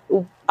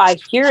I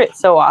hear it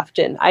so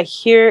often. I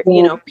hear,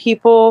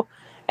 people,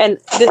 and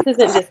this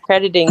isn't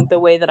discrediting the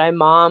way that I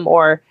mom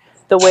or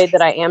the way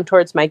that I am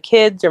towards my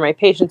kids or my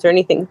patients or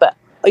anything, but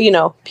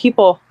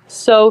people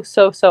so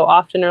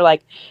often are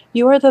like,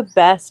 you are the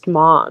best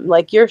mom.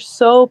 Like, you're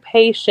so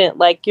patient.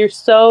 Like, you're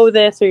so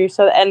this or you're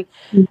so, and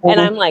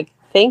I'm like,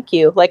 thank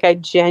you. Like, I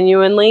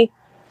genuinely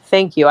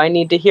thank you. I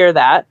need to hear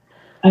that.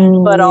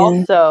 But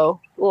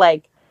also,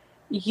 like,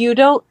 you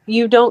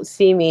don't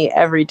see me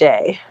every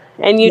day,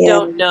 and you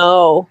don't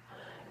know,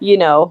 you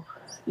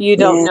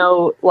don't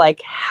know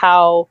like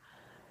how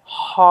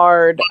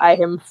hard I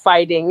am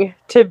fighting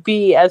to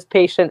be as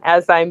patient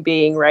as I'm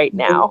being right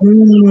now.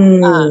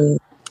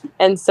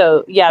 And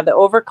so, the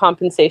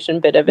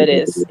overcompensation bit of it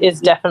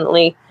is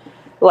definitely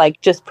like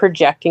just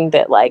projecting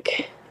that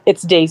like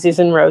it's daisies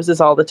and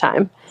roses all the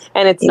time.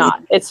 And it's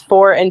not. It's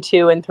 4 and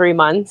 2 and 3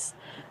 months.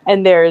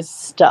 And there's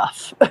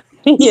stuff,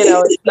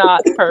 it's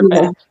not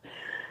perfect.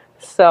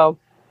 So,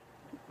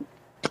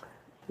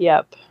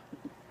 yep.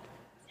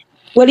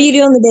 What do you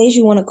do on the days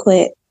you want to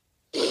quit?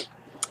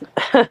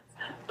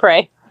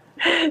 Pray.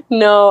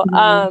 No,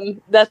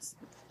 that's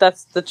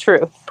the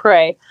truth.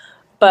 Pray.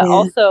 But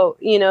also,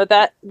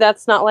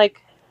 that's not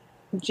like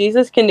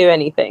Jesus can do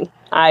anything.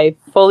 I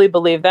fully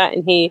believe that.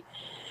 And the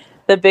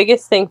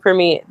biggest thing for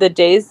me, the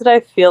days that I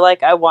feel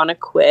like I want to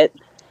quit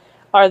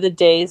are the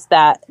days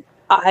that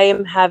I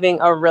am having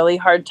a really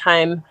hard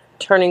time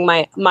turning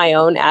my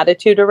own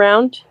attitude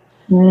around,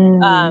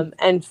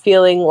 and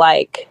feeling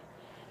like,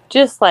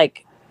 just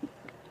like,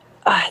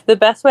 the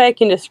best way I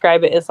can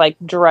describe it is like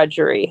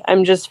drudgery.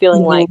 I'm just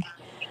feeling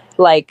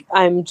like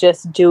I'm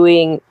just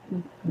doing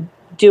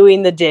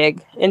the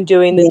dig and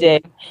doing the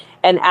dig,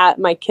 and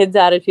my kids'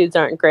 attitudes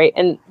aren't great.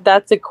 And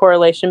that's a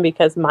correlation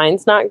because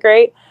mine's not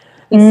great.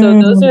 And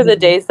so those are the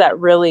days that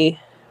really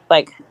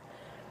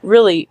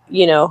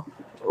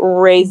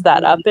raise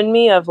that up in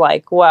me of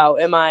like, wow,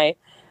 am I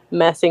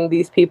messing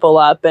these people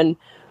up? And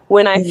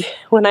when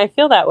I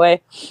feel that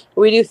way,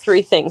 we do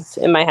 3 things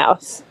in my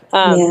house.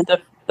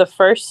 The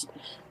first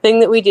thing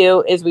that we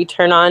do is we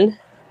turn on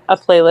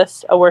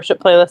a worship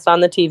playlist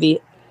on the TV,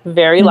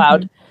 very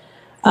loud.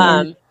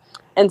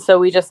 And so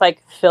we just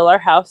like fill our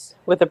house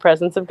with the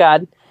presence of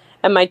God.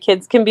 And my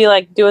kids can be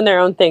like doing their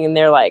own thing, and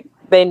they're like,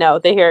 they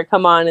hear it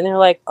come on, and they're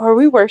like, are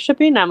we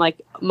worshiping? And I'm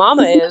like,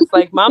 Mama is.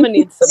 Like, Mama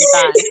needs some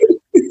time,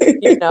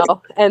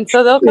 And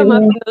so they'll come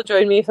up and they'll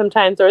join me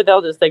sometimes, or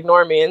they'll just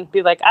ignore me and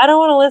be like, I don't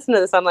want to listen to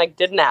this. I'm like,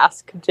 did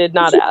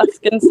not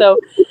ask. And so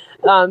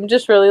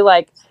just really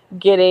like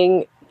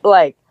getting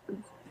like,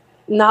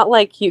 not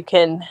like you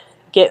can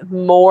get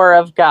more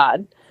of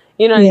God.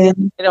 I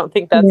don't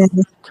think that's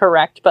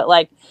correct, but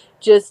like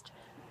just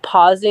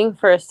pausing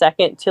for a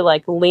second to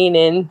like lean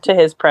into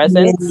his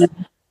presence.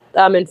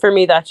 And for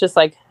me, that's just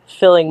like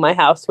filling my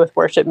house with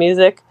worship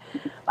music.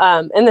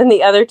 And then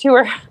the other 2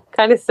 are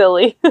kind of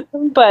silly,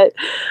 but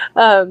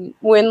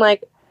when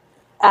like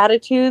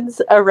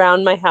attitudes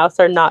around my house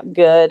are not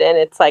good, and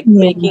it's like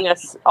making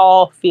us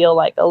all feel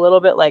like a little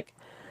bit like,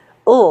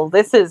 oh,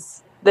 this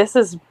is this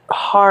is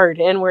hard,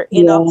 and we're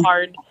in a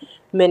hard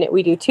minute.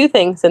 We do two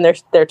things, and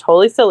they're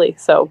totally silly,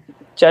 so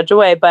judge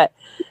away. But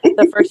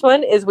the first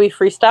one is we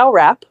freestyle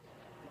rap.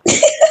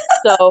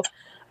 So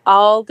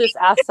I'll just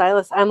ask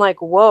Silas, I'm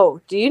like, whoa,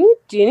 do you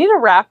need a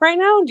rap right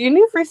now? Do you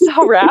need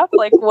freestyle rap?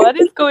 Like, what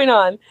is going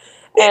on?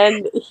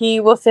 And he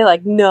will say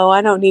like, no,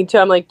 I don't need to.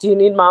 I'm like, do you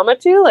need mama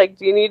to? Like,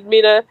 do you need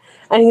me to?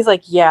 And he's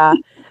like, yeah.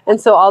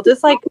 And so I'll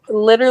just like,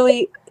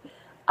 literally,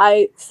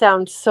 I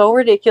sound so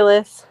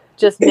ridiculous,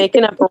 just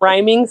making up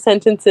rhyming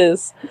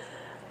sentences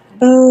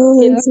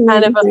in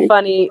kind of a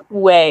funny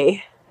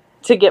way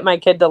to get my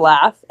kid to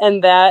laugh.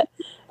 And that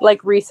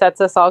like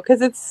resets us all,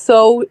 because it's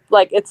so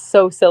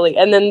silly.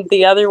 And then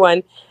the other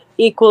one,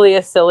 equally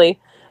as silly,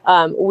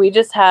 we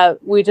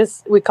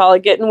call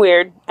it getting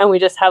weird, and we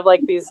just have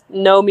like these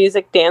no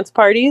music dance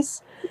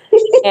parties,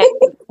 and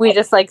we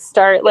just like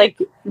start like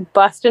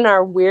busting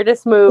our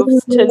weirdest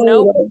moves to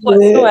no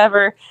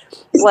whatsoever.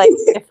 Like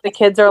if the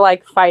kids are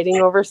like fighting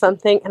over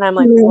something, and I'm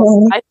like,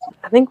 well,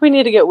 I think we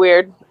need to get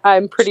weird,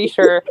 I'm pretty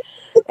sure.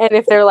 And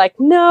if they're like,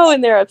 no,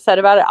 and they're upset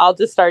about it, I'll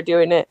just start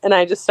doing it. And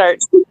I just start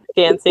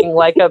dancing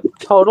like a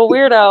total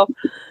weirdo.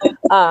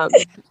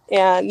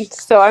 And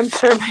so I'm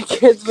sure my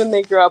kids, when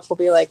they grow up, will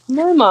be like,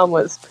 my mom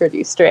was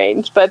pretty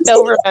strange, but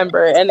they'll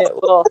remember, and it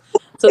will.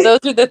 So those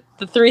are the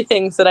three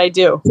things that I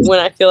do when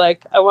I feel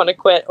like I want to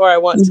quit, or I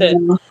want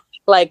to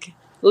like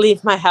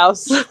leave my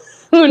house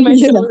when my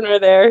children are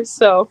there.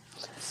 So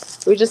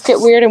we just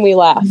get weird and we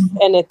laugh,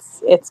 and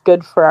it's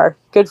good for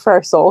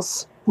our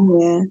souls.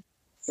 Yeah.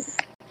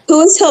 Who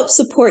has helped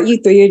support you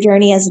through your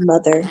journey as a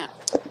mother?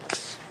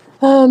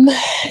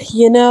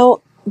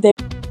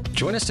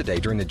 Join us today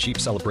during the Jeep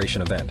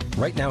Celebration event.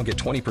 Right now, get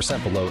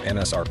 20% below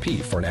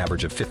MSRP for an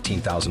average of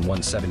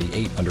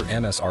 $15,178 under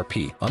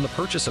MSRP on the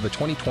purchase of a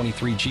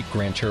 2023 Jeep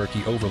Grand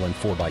Cherokee Overland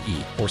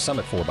 4xE or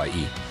Summit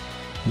 4xE.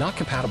 Not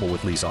compatible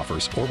with lease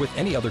offers or with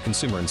any other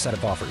consumer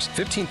incentive offers.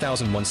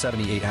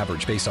 $15,178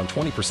 average based on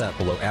 20%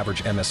 below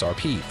average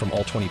MSRP from all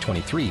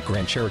 2023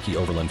 Grand Cherokee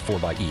Overland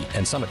 4xE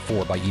and Summit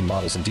 4xE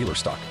models in dealer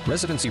stock.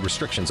 Residency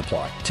restrictions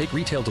apply. Take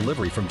retail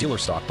delivery from dealer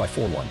stock by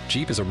 4/1.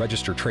 Jeep is a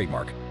registered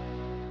trademark.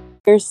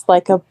 There's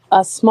like a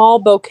small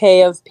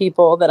bouquet of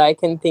people that I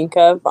can think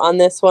of on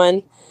this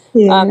one.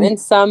 Yeah. And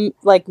some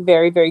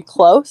very, very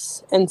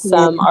close, and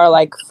some are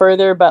like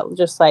further, but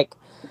just like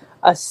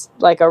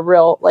a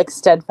real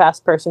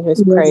steadfast person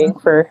who's praying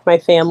for my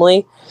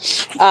family.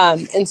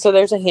 And so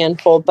there's a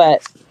handful,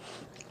 but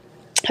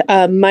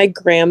my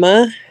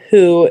grandma,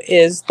 who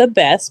is the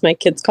best, my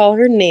kids call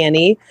her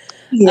Nanny.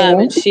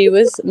 And she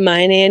was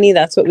my nanny.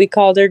 That's what we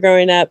called her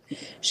growing up.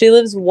 She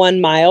lives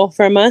 1 mile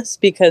from us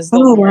because the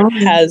Lord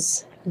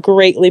has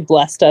greatly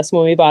blessed us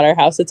when we bought our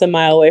house. It's 1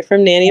 mile away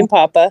from Nanny and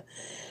Papa.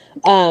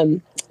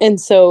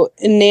 And so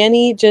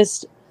Nanny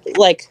just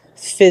like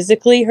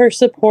physically her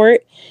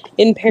support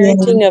in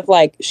parenting of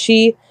like,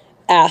 she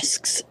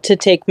asks to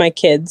take my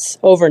kids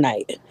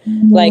overnight.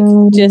 Like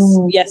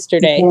just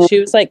yesterday,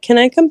 she was like, can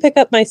I come pick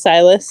up my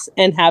Silas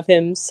and have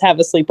him have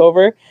a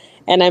sleepover?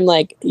 And I'm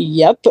like,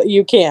 yep,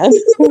 you can.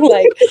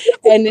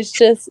 And it's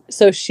just,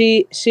 so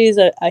she's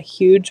a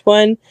huge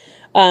one,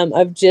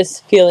 of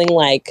just feeling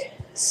like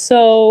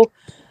so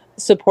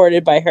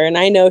supported by her. And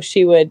I know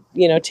she would,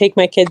 take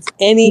my kids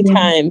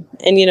anytime.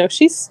 And,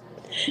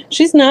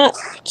 she's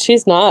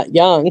not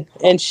young,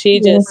 and she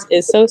just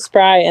is so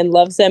spry and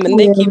loves them, and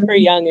they keep her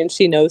young, and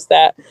she knows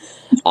that.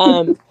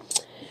 And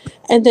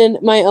then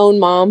my own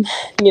mom,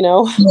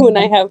 when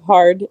I have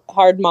hard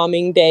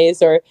momming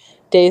days, or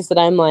days that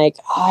I'm like,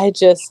 I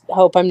just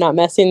hope I'm not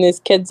messing these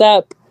kids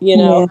up,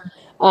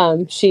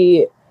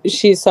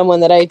 she's someone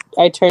that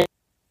I turn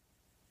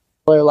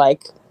to,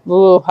 like,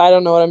 ooh, I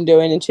don't know what I'm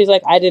doing. And she's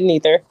like, I didn't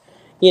either,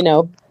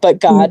 but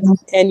God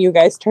and you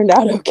guys turned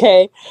out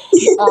okay.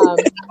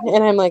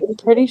 And I'm like,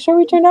 pretty sure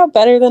we turned out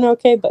better than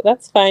okay, but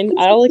that's fine.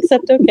 I'll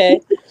accept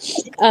okay.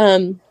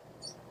 And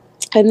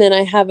then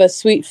I have a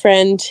sweet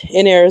friend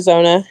in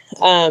Arizona,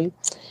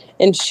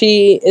 and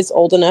she is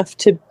old enough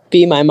to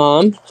be my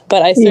mom,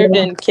 but I served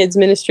in kids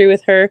ministry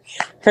with her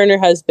and her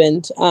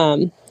husband.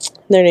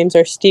 Their names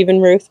are Steve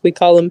and Ruth. We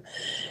call them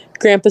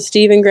Grandpa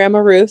Steve and Grandma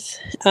Ruth.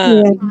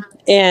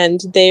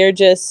 And they're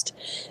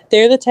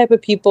the type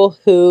of people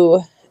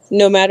who,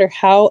 no matter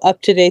how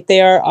up to date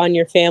they are on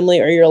your family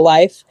or your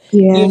life,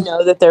 you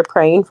know that they're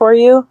praying for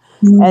you.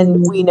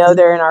 And we know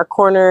they're in our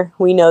corner.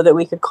 We know that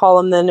we could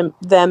call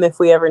them if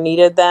we ever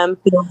needed them.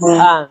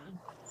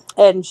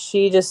 And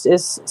she just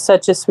is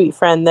such a sweet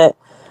friend that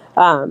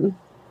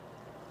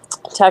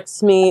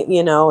texts me,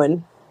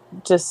 and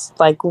just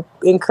like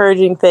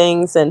encouraging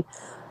things. And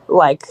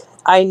like,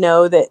 I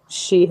know that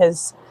she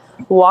has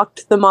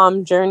walked the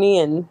mom journey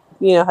and,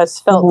 has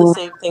felt the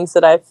same things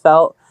that I've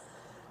felt.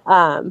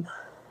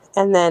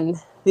 And then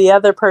the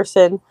other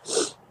person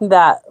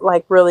that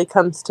like really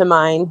comes to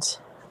mind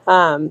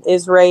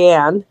is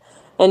Rayanne.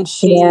 And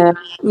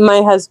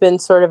my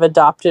husband sort of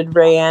adopted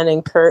Rayanne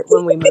and Kurt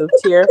when we moved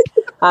here.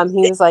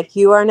 He was like,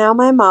 you are now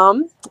my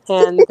mom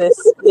and this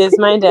is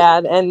my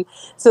dad. And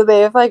so they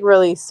have like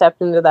really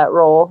stepped into that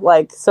role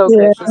like so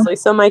graciously.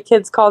 So my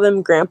kids call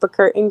them Grandpa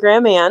Kurt and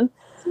Grandma Ann.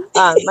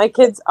 My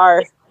kids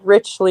are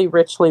richly,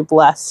 richly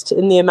blessed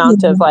in the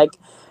amount of like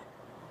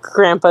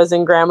grandpas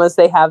and grandmas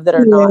they have that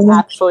are not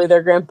actually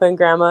their grandpa and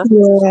grandma.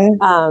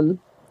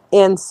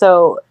 And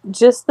so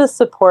just the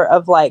support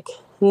of like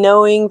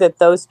knowing that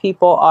those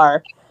people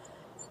are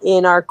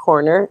in our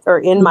corner or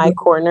in my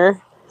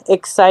corner,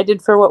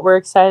 excited for what we're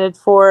excited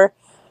for,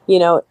 you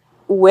know,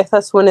 with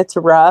us when it's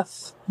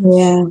rough.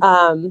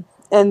 And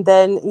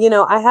then, you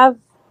know, I have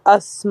a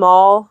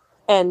small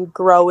and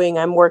growing,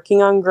 I'm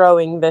working on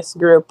growing this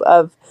group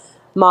of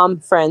mom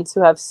friends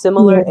who have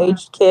similar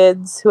aged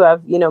kids, who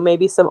have, you know,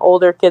 maybe some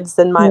older kids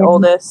than my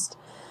oldest.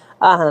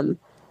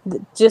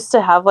 Just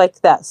to have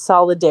like that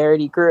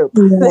solidarity group.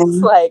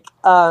 It's like,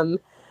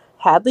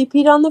 Hadley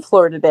peed on the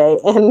floor today,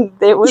 and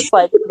it was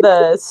like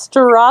the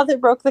straw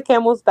that broke the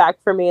camel's back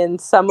for me.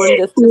 And someone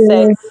just to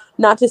say,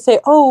 not to say,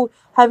 oh,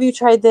 have you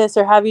tried this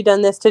or have you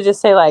done this, to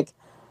just say like,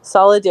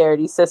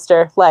 solidarity,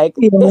 sister. Like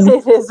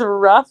it is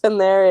rough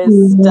and there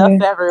is stuff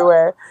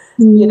everywhere,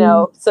 you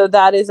know. So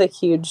that is a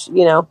huge,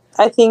 you know,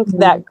 I think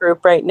that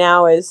group right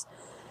now is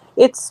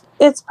it's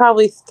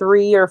probably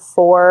 3 or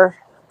 4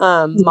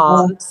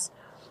 moms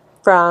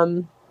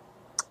from,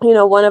 you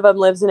know, one of them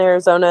lives in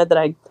Arizona that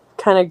I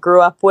kind of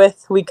grew up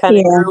with. We kind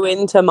of grew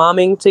into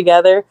momming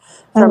together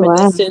from a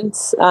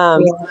distance.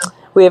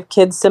 We have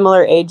kids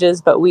similar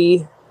ages, but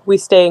we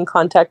stay in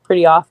contact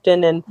pretty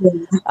often. And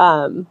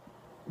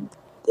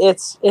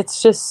it's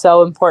just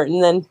so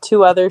important. Then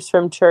 2 others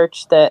from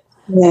church that,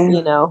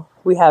 you know,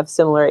 we have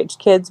similar age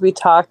kids. We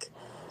talk,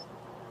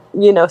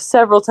 you know,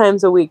 several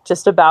times a week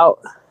just about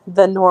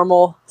the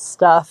normal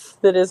stuff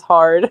that is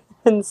hard.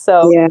 And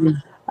so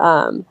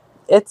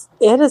it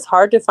is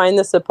hard to find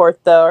the support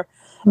though,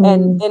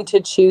 and to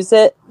choose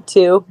it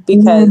too,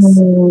 because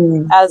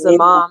as a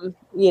mom,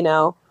 you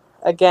know,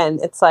 again,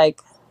 it's like,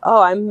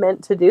 oh, I'm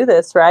meant to do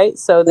this, right?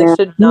 So this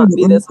should not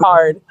be this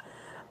hard.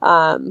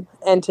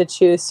 And to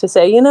choose to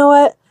say, you know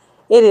what,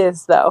 it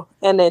is though,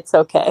 and it's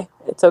okay.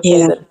 It's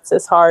okay that it's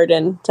this hard,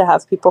 and to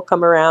have people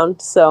come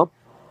around. So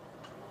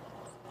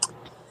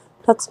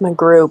that's my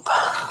group.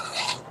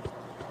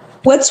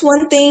 What's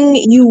one thing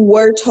you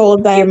were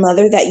told by your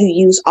mother that you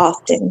use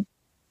often?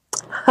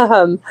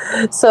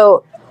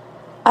 So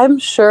I'm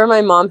sure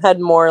my mom had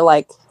more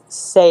like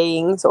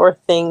sayings or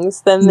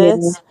things than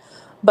this,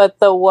 but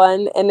the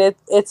one, and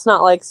it's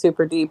not like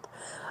super deep,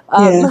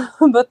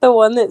 but the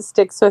one that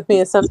sticks with me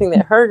is something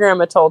that her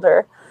grandma told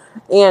her.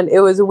 And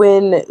it was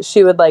when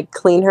she would like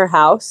clean her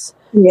house.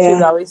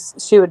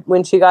 She would,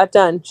 when she got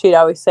done, she'd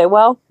always say,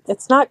 well,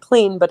 it's not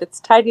clean, but it's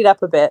tidied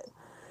up a bit.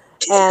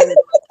 And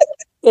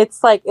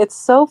it's like, it's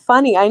so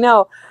funny. I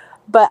know,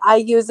 but I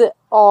use it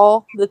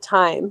all the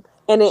time,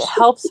 and it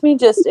helps me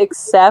just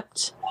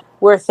accept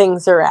where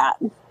things are at.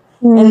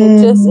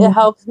 And it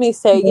helps me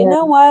say, you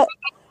know what?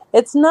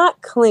 It's not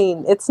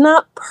clean. It's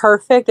not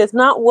perfect. It's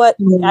not what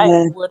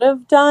I would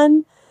have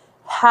done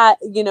had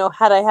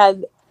I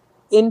had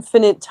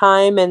infinite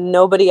time and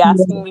nobody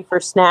asking me for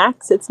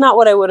snacks. It's not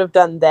what I would have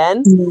done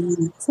then.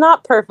 It's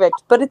not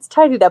perfect, but it's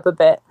tidied up a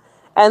bit.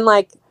 And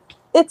like,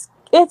 it's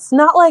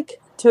not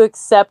like to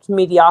accept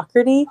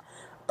mediocrity,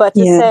 but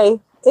to say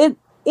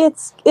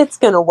it's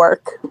going to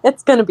work.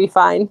 It's going to be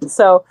fine.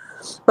 So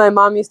my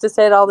mom used to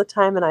say it all the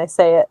time, and I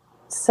say it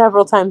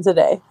several times a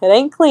day. It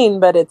ain't clean,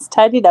 but it's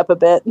tidied up a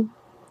bit.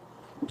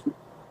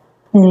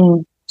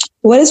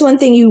 What is one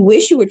thing you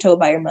wish you were told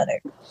by your mother?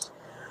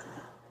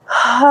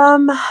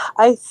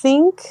 I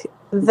think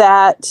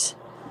that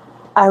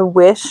I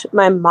wish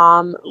my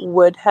mom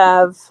would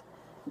have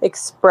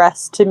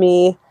expressed to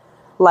me,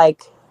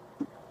 like,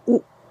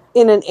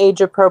 in an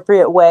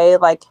age-appropriate way,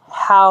 like,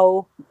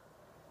 how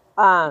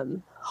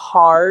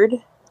hard,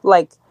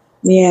 like,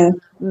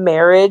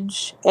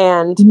 marriage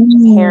and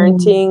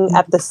parenting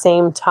at the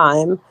same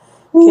time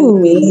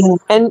can be.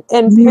 And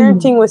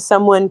parenting with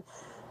someone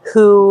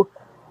who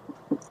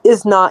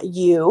is not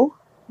you,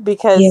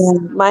 because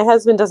my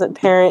husband doesn't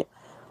parent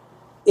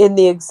in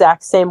the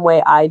exact same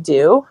way I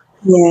do.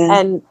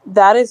 And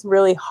that is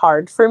really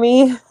hard for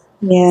me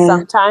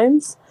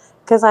sometimes,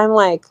 because I'm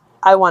like,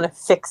 I want to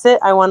fix it.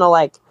 I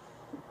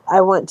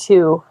want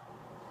to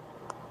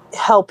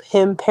help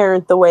him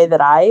parent the way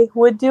that I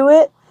would do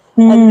it.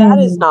 And that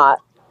is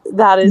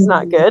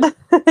not good.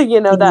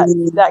 You know,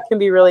 that can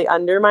be really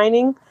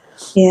undermining.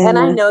 And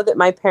I know that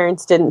my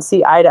parents didn't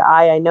see eye to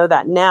eye. I know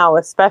that now,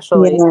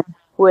 especially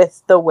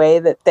with the way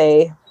that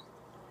they,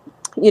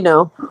 you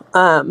know,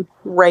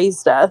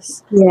 raised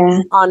us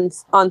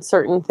on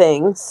certain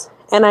things.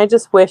 And I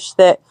just wish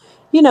that,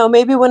 you know,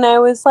 maybe when I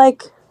was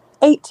like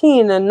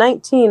 18 and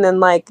 19 and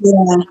like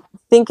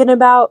thinking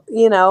about,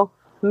 you know,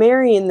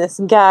 marrying this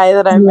guy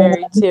that I'm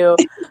married to,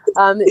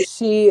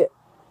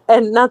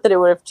 and not that it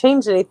would have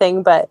changed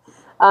anything, but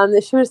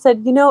that she would have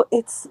said, you know,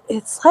 it's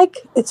like,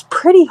 it's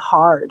pretty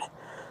hard,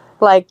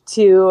 like,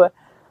 to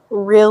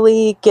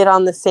really get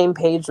on the same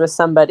page with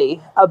somebody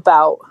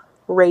about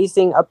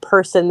raising a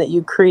person that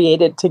you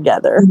created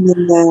together.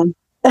 Yeah.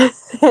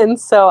 And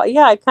so,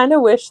 yeah, I kind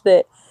of wish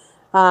that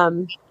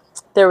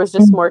there was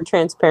just more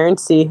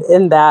transparency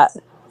in that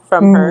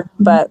from her.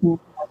 But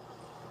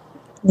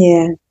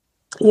yeah,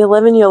 you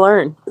live and you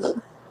learn.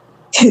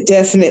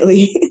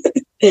 definitely.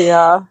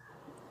 Yeah.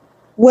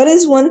 What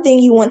is one thing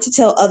you want to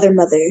tell other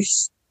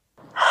mothers?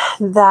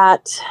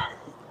 That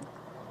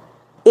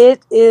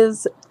it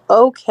is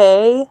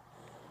okay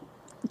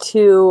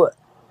to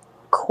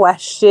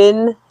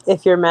question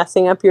if you're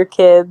messing up your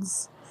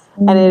kids,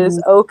 and it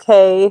is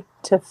okay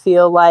to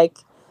feel like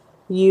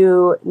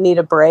you need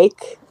a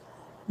break.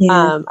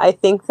 Yeah. I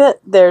think that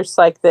there's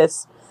like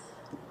this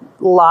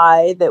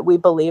lie that we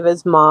believe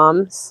as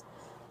moms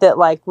that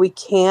like we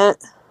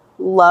can't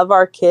love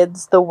our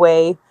kids the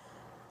way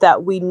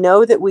that we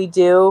know that we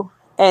do,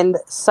 and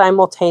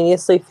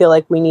simultaneously feel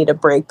like we need a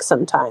break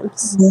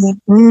sometimes.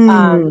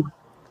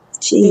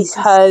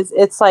 Because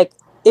it's like,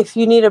 if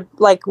you need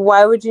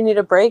why would you need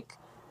a break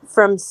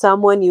from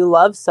someone you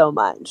love so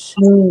much?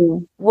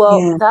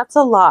 Well, that's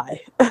a lie.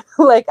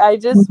 Like, I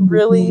just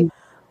really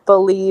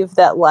believe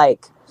that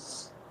like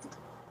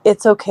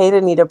it's okay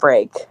to need a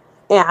break,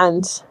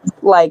 and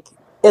like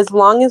as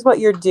long as what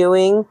you're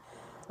doing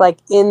like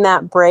in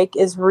that break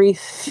is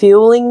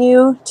refueling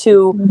you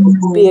to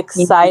be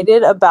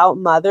excited about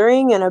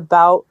mothering and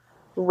about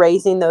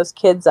raising those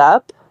kids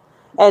up,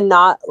 and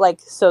not like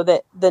so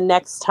that the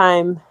next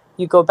time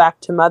you go back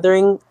to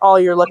mothering, all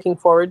you're looking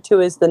forward to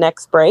is the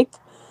next break.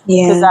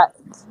 Because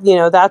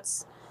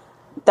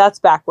that's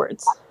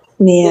backwards.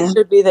 It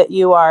should be that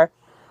you are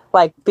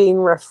like being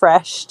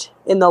refreshed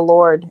in the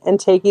Lord and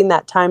taking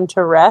that time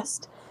to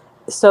rest,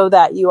 so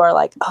that you are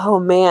like, oh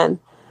man,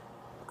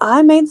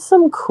 I made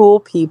some cool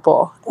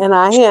people and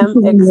I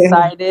am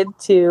excited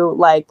to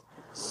like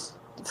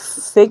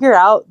figure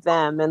out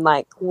them and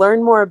like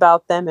learn more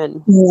about them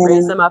and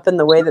raise them up in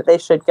the way that they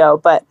should go.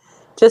 But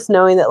just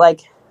knowing that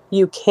like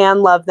you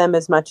can love them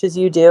as much as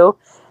you do,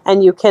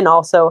 and you can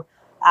also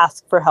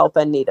ask for help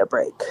and need a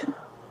break.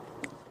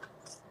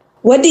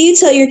 What do you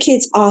tell your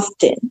kids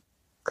often?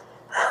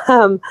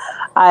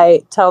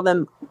 I tell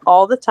them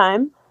all the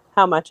time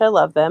how much I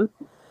love them.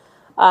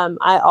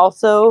 I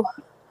also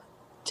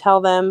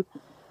tell them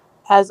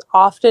as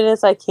often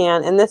as I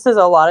can, and this is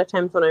a lot of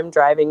times when I'm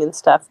driving and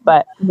stuff,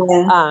 but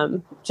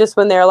just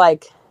when they're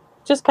like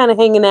just kind of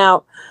hanging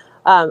out,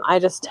 I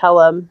just tell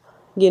them,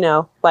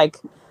 like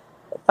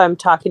if I'm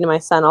talking to my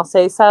son, I'll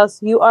say, Silas,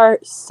 you are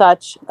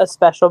such a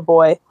special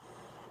boy,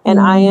 and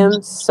I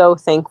am so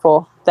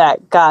thankful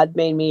that God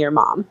made me your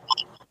mom.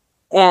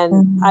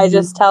 And I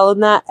just tell them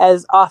that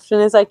as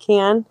often as I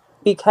can,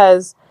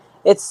 because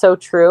it's so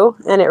true,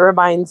 and it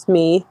reminds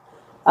me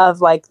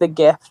of like the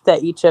gift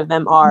that each of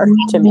them are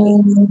to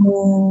me.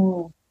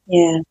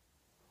 Yeah.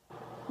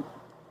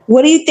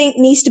 What do you think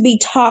needs to be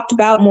talked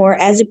about more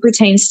as it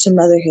pertains to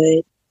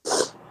motherhood?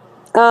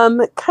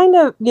 Kind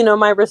of,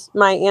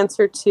 my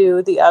answer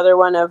to the other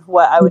one of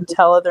what I would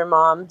tell other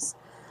moms,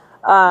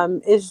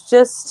 is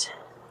just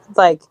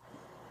like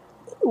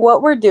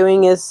what we're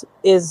doing is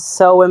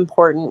so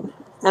important.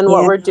 And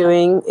what we're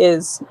doing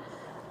is,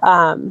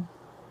 the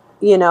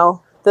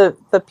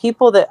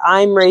people that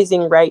I'm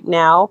raising right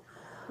now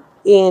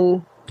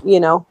in,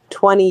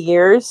 20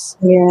 years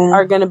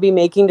are going to be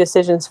making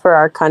decisions for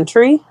our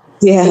country.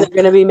 Yeah. And they're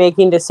going to be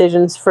making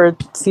decisions for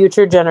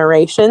future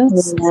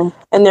generations. Yeah.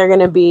 And they're going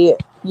to be,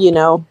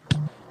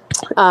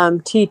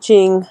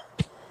 teaching,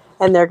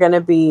 and they're going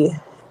to be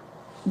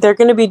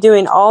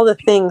doing all the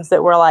things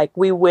that we're like,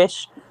 we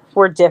wish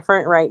were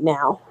different right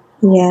now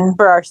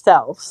for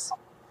ourselves.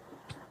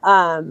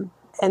 And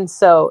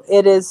so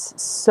it is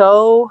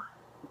so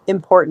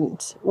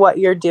important what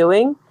you're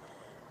doing.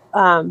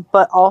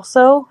 But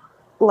also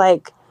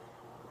like,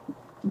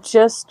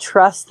 just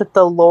trust that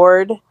the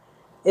Lord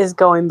is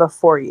going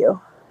before you,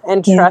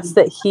 and trust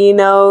that he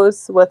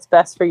knows what's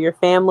best for your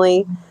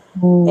family.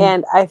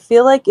 And I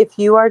feel like if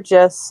you are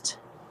just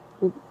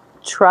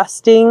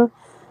trusting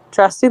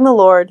the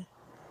Lord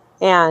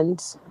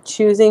and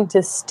choosing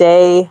to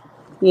stay,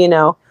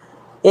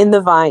 in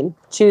the vine,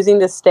 choosing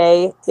to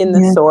stay in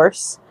the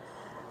source,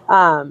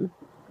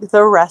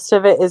 the rest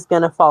of it is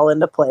going to fall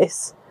into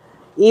place,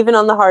 even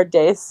on the hard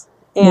days.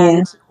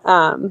 And,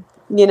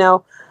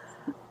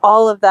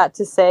 all of that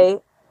to say,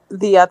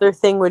 the other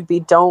thing would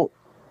be, don't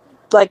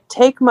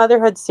take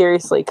motherhood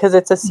seriously, because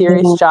it's a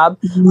serious job,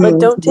 but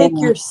don't take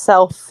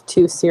yourself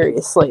too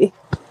seriously.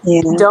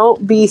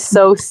 Don't be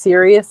so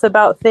serious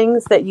about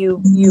things that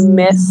you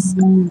miss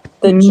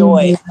the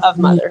joy of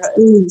motherhood.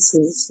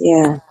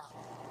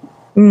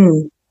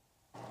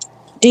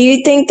 Do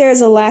you think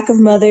there's a lack of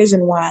mothers,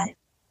 and why?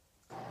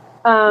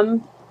 I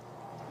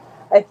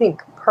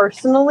think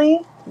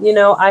personally,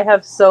 I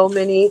have so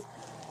many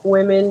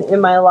women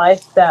in my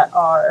life that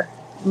are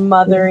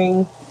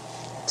mothering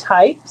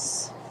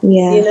types.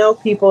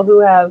 People who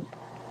have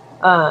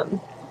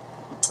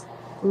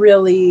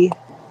really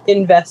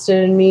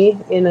invested in me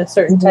in a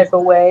certain type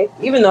of way.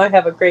 Even though I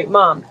have a great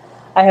mom,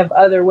 I have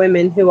other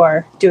women who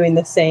are doing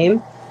the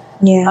same.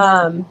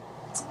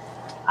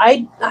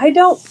 I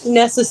don't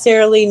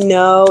necessarily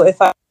know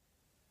if I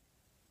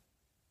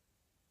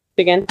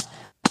again.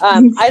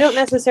 I don't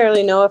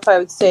necessarily know if I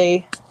would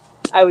say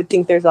I would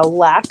think there's a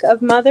lack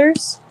of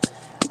mothers.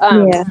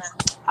 Yeah.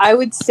 I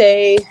would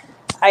say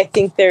I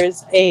think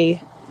there's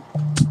a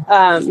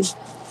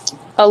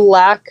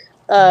lack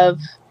of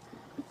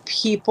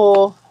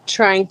people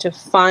trying to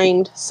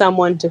find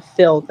someone to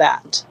fill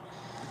that.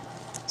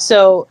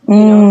 So,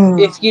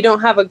 if you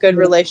don't have a good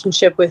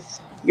relationship with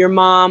your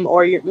mom,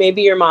 or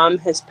maybe your mom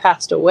has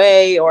passed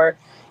away, or,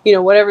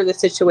 whatever the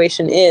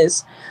situation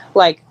is,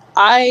 like,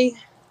 I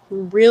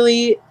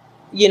really,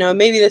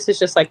 maybe this is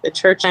just like the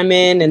church I'm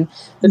in and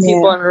the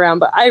people I'm around,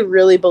 but I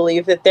really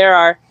believe that there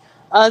are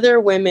other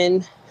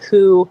women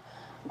who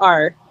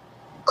are,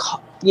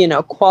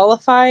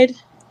 qualified,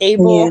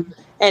 able,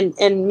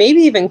 and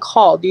maybe even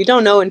called. You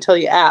don't know until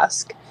you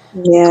ask.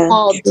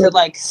 Called to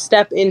like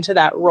step into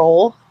that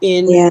role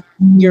in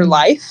your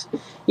life,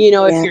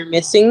 if you're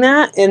missing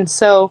that. And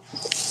so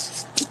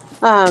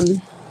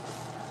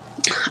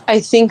I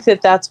think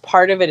that that's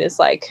part of it, is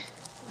like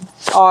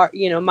our,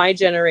 my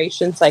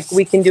generation's like,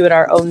 we can do it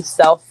our own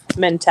self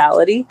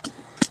mentality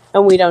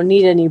and we don't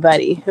need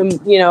anybody. And,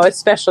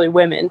 especially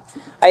women.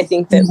 I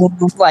think that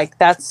like,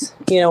 that's,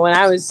 when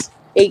I was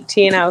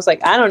 18, I was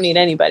like, I don't need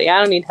anybody. I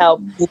don't need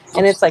help.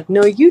 And it's like,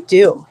 no, you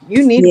do.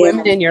 You need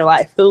women in your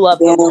life who love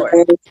the Lord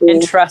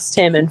and trust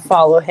him and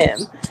follow him.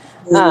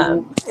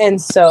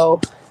 And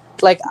so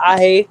like,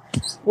 I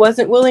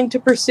wasn't willing to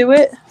pursue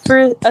it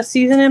for a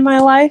season in my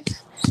life.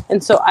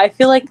 And so I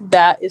feel like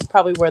that is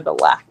probably where the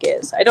lack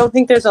is. I don't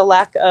think there's a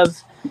lack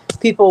of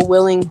people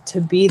willing to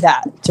be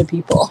that to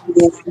people,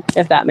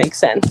 if that makes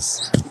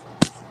sense.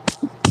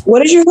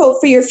 What is your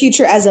hope for your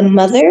future as a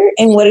mother,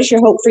 and what is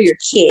your hope for your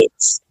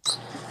kids?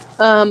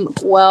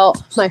 Well,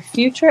 my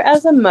future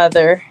as a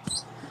mother,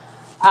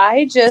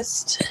 I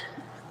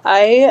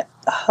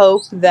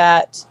hope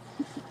that,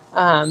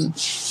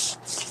 as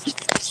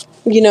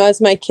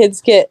my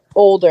kids get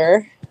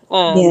older,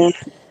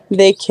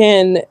 they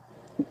can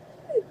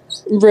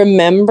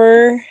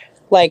remember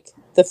like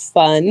the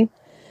fun,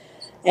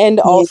 and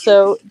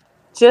also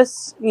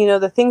just,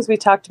 the things we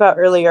talked about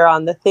earlier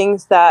on, the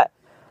things that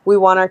we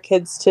want our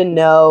kids to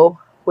know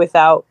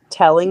without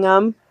telling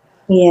them.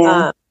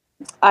 I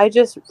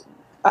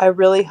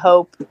really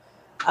hope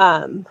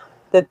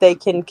that they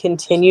can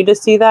continue to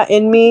see that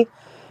in me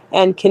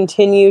and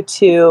continue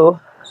to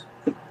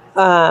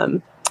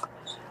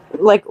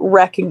like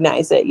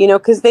recognize it,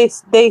 because they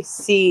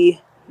see,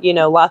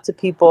 lots of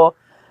people,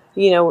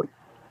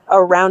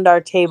 around our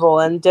table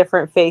and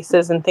different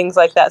faces and things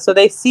like that. So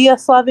they see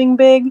us loving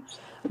big,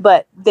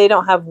 but they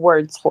don't have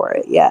words for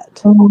it yet.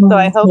 So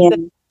I hope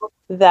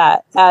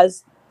that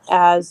as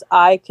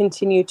I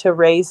continue to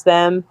raise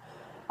them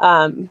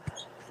in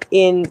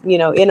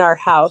our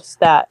house,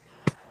 that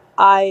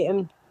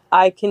I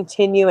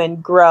continue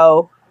and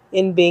grow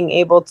in being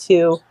able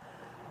to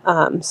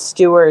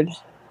steward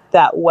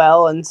that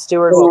well, and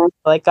steward what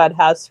like God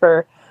has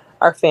for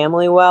our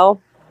family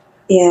well.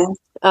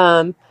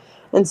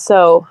 And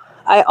so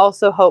I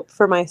also hope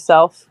for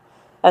myself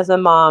as a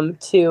mom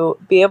to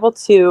be able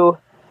to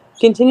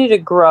continue to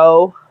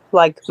grow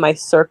like my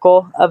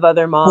circle of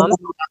other moms.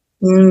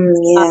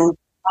 I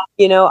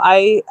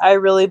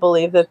really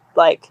believe that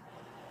like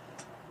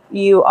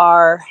you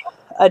are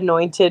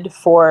anointed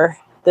for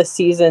the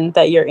season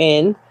that you're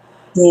in.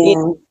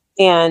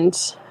 And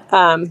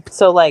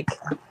so like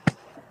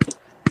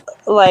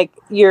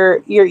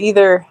you're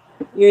either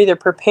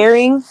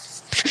preparing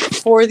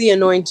for the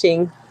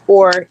anointing,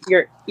 or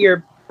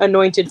you're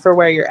anointed for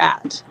where you're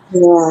at.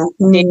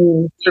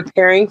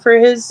 Preparing for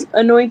his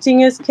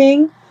anointing as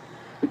king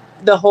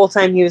the whole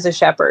time he was a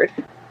shepherd.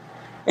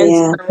 And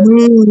so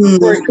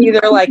we're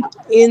either like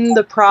in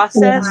the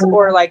process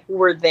or like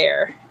we're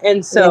there.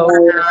 And so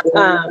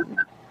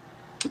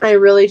I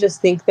really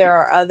just think there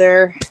are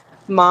other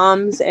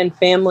moms and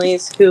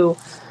families who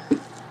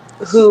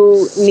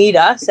need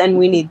us and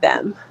we need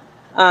them.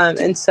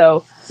 And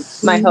so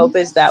my hope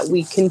is that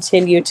we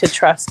continue to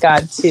trust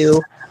God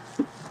to,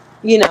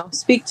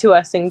 speak to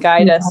us and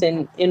guide us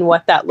in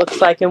what that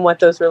looks like, and what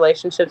those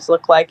relationships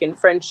look like, and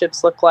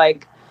friendships look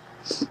like.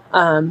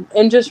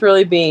 And just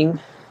really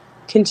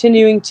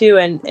continuing to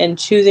and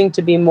choosing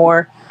to be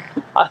more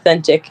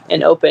authentic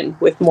and open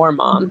with more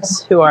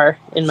moms who are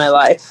in my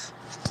life.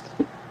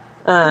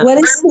 What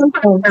is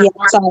something?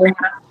 Sorry.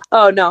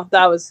 Oh no,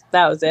 that was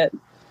it.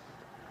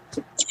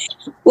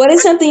 What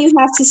is something you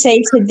have to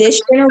say to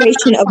this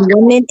generation of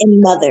women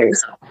and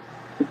mothers?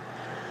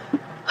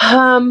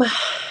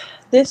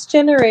 This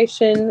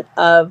generation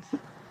of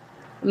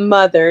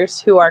mothers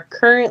who are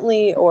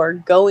currently or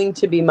going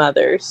to be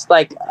mothers,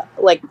 like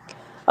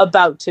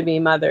about to be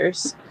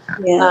mothers.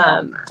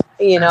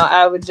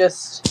 I would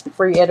just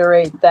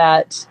reiterate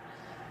that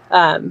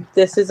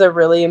this is a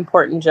really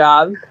important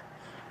job,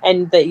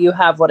 and that you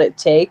have what it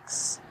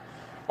takes.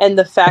 And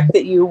the fact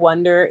that you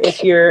wonder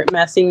if you're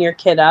messing your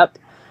kid up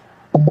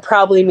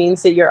probably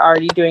means that you're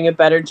already doing a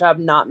better job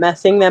not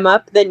messing them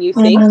up than you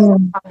think.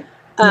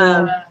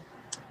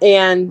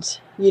 And,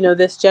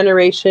 this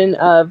generation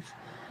of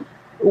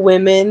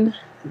women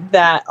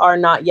that are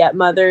not yet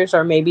mothers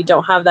or maybe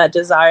don't have that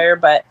desire,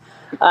 but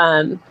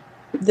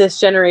this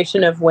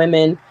generation of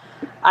women,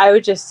 I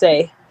would just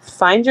say,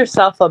 find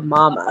yourself a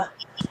mama.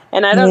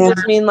 And I don't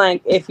just mean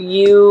like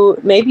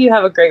maybe you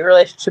have a great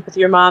relationship with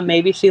your mom,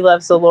 maybe she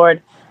loves the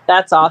Lord,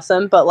 that's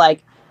awesome, but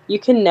like you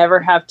can never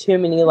have too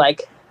many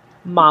like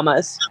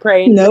mamas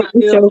praying for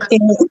you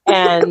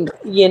and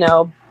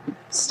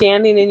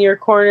standing in your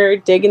corner,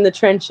 digging the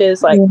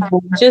trenches, like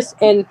just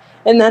and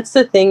that's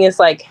the thing is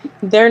like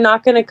they're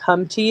not going to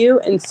come to you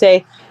and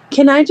say,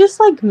 can I just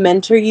like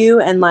mentor you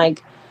and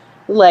like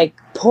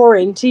pour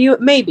into you?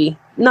 Maybe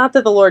not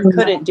that the Lord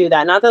couldn't do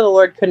that, not that the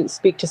Lord couldn't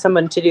speak to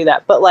someone to do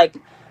that, but like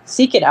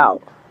seek it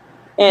out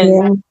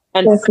and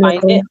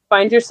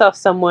find yourself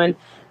someone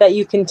that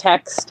you can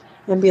text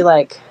and be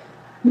like,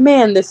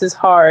 man, this is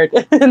hard.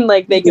 And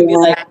like they can be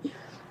like,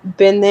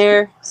 been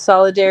there,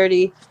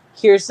 solidarity,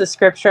 here's the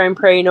scripture I'm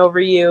praying over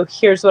you,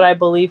 here's what I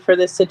believe for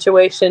this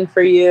situation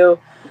for you.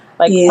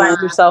 Like find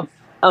yourself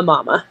a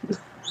mama.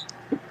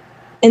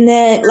 And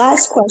then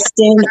last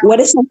question, what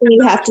is something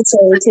you have to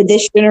say to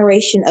this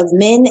generation of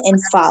men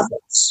and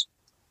fathers?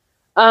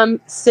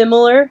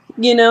 Similar,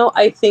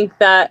 I think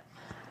that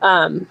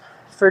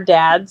for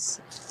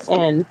dads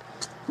and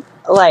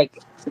like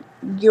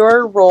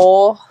your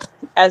role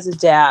as a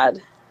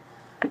dad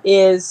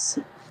is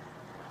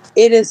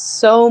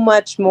so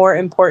much more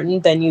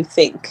important than you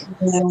think.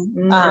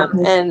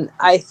 And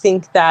I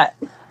think that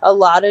a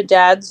lot of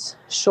dads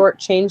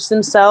shortchange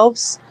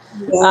themselves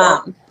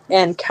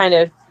and kind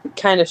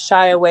of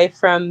shy away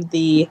from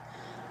the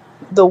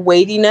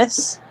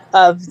weightiness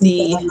of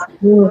the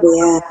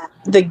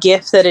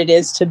gift that it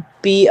is to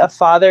be a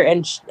father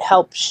and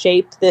help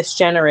shape this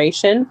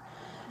generation.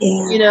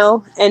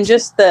 And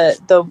just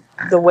the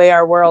way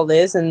our world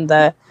is, and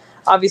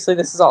obviously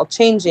this is all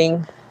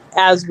changing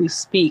as we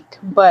speak,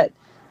 but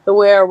the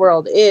way our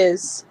world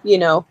is,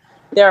 there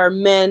are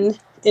men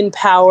in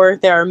power,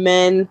 there are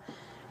men,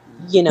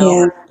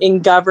 in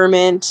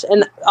government,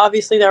 and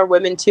obviously there are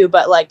women too,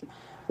 but like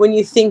when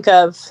you think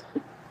of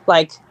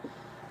like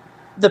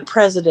the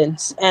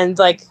presidents and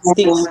like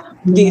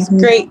these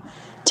great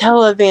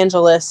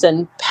televangelists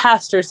and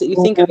pastors that you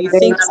think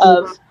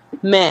of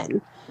men.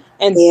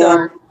 And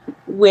so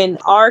when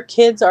our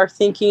kids are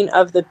thinking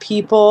of the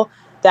people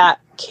that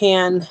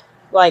can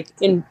like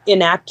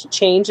enact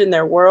change in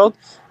their world,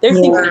 they're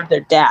thinking of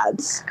their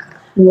dads.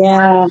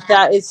 And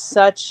that is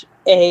such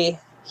a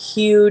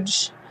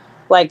huge,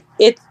 like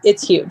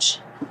it's huge.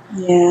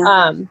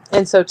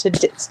 And so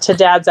to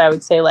dads, I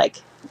would say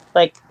like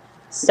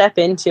step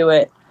into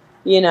it,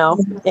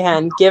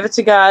 and give it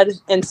to God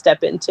and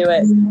step into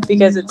it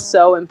because it's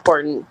so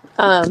important.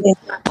 And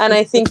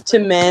I think to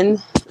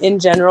men in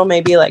general,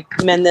 maybe like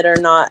men that are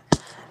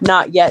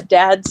not yet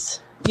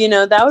dads,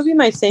 that would be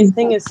my same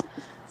thing, is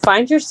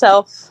find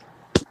yourself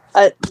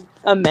a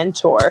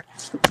mentor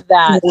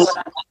that,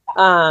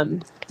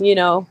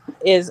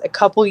 is a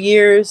couple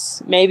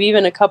years, maybe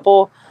even a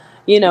couple,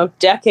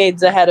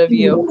 decades ahead of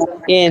you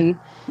in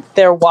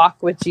their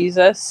walk with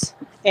Jesus,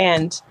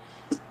 and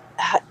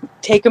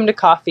take them to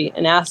coffee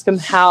and ask them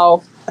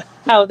how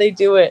they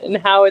do it and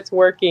how it's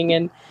working,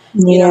 and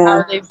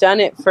how they've done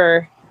it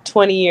for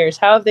 20 years,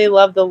 how have they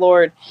loved the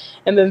Lord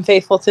and been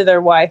faithful to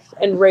their wife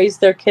and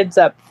raised their kids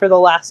up for the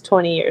last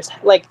 20 years.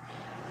 Like,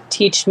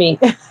 teach me,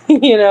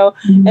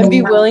 and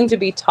be willing to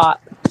be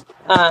taught.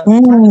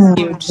 Is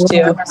huge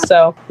too.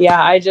 So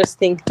yeah, I just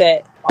think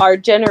that our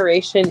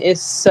generation is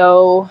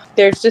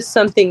there's just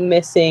something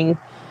missing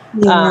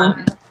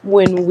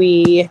when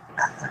we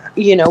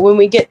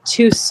get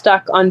too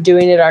stuck on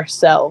doing it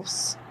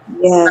ourselves.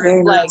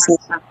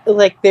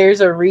 Like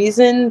there's a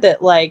reason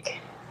that like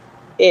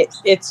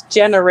it's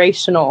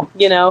generational,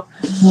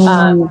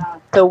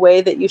 the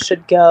way that you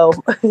should go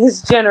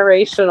is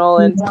generational,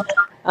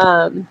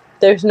 and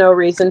there's no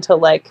reason to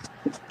like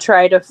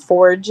try to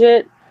forge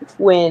it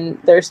when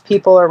there's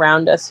people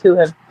around us who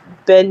have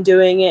been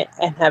doing it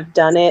and have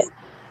done it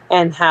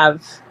and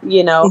have,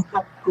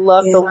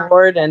 loved the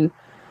Lord and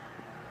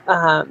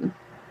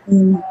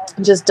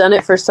just done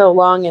it for so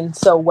long and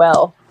so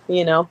well.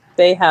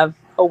 They have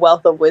a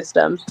wealth of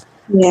wisdom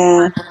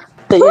that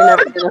you're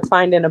never going to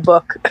find in a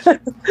book.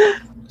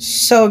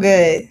 So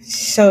good.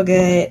 So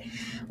good.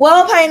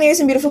 Well, pioneers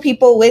and beautiful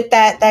people, with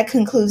that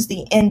concludes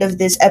the end of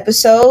this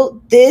episode.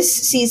 This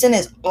season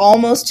is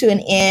almost to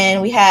an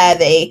end. We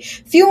have a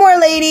few more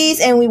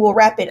ladies and we will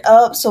wrap it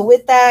up. So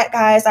with that,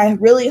 guys, I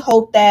really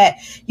hope that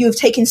you have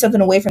taken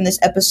something away from this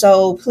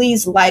episode.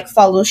 Please like,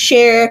 follow,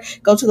 share,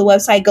 go to the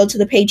website, go to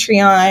the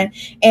Patreon.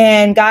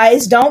 And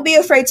guys, don't be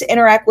afraid to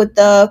interact with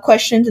the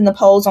questions and the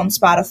polls on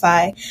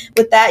Spotify.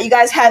 With that, you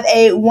guys have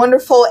a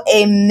wonderful,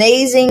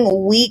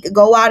 amazing week.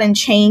 Go out and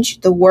change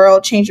the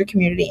world, change your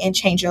community, and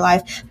change your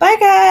life. Bye,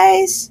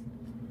 guys.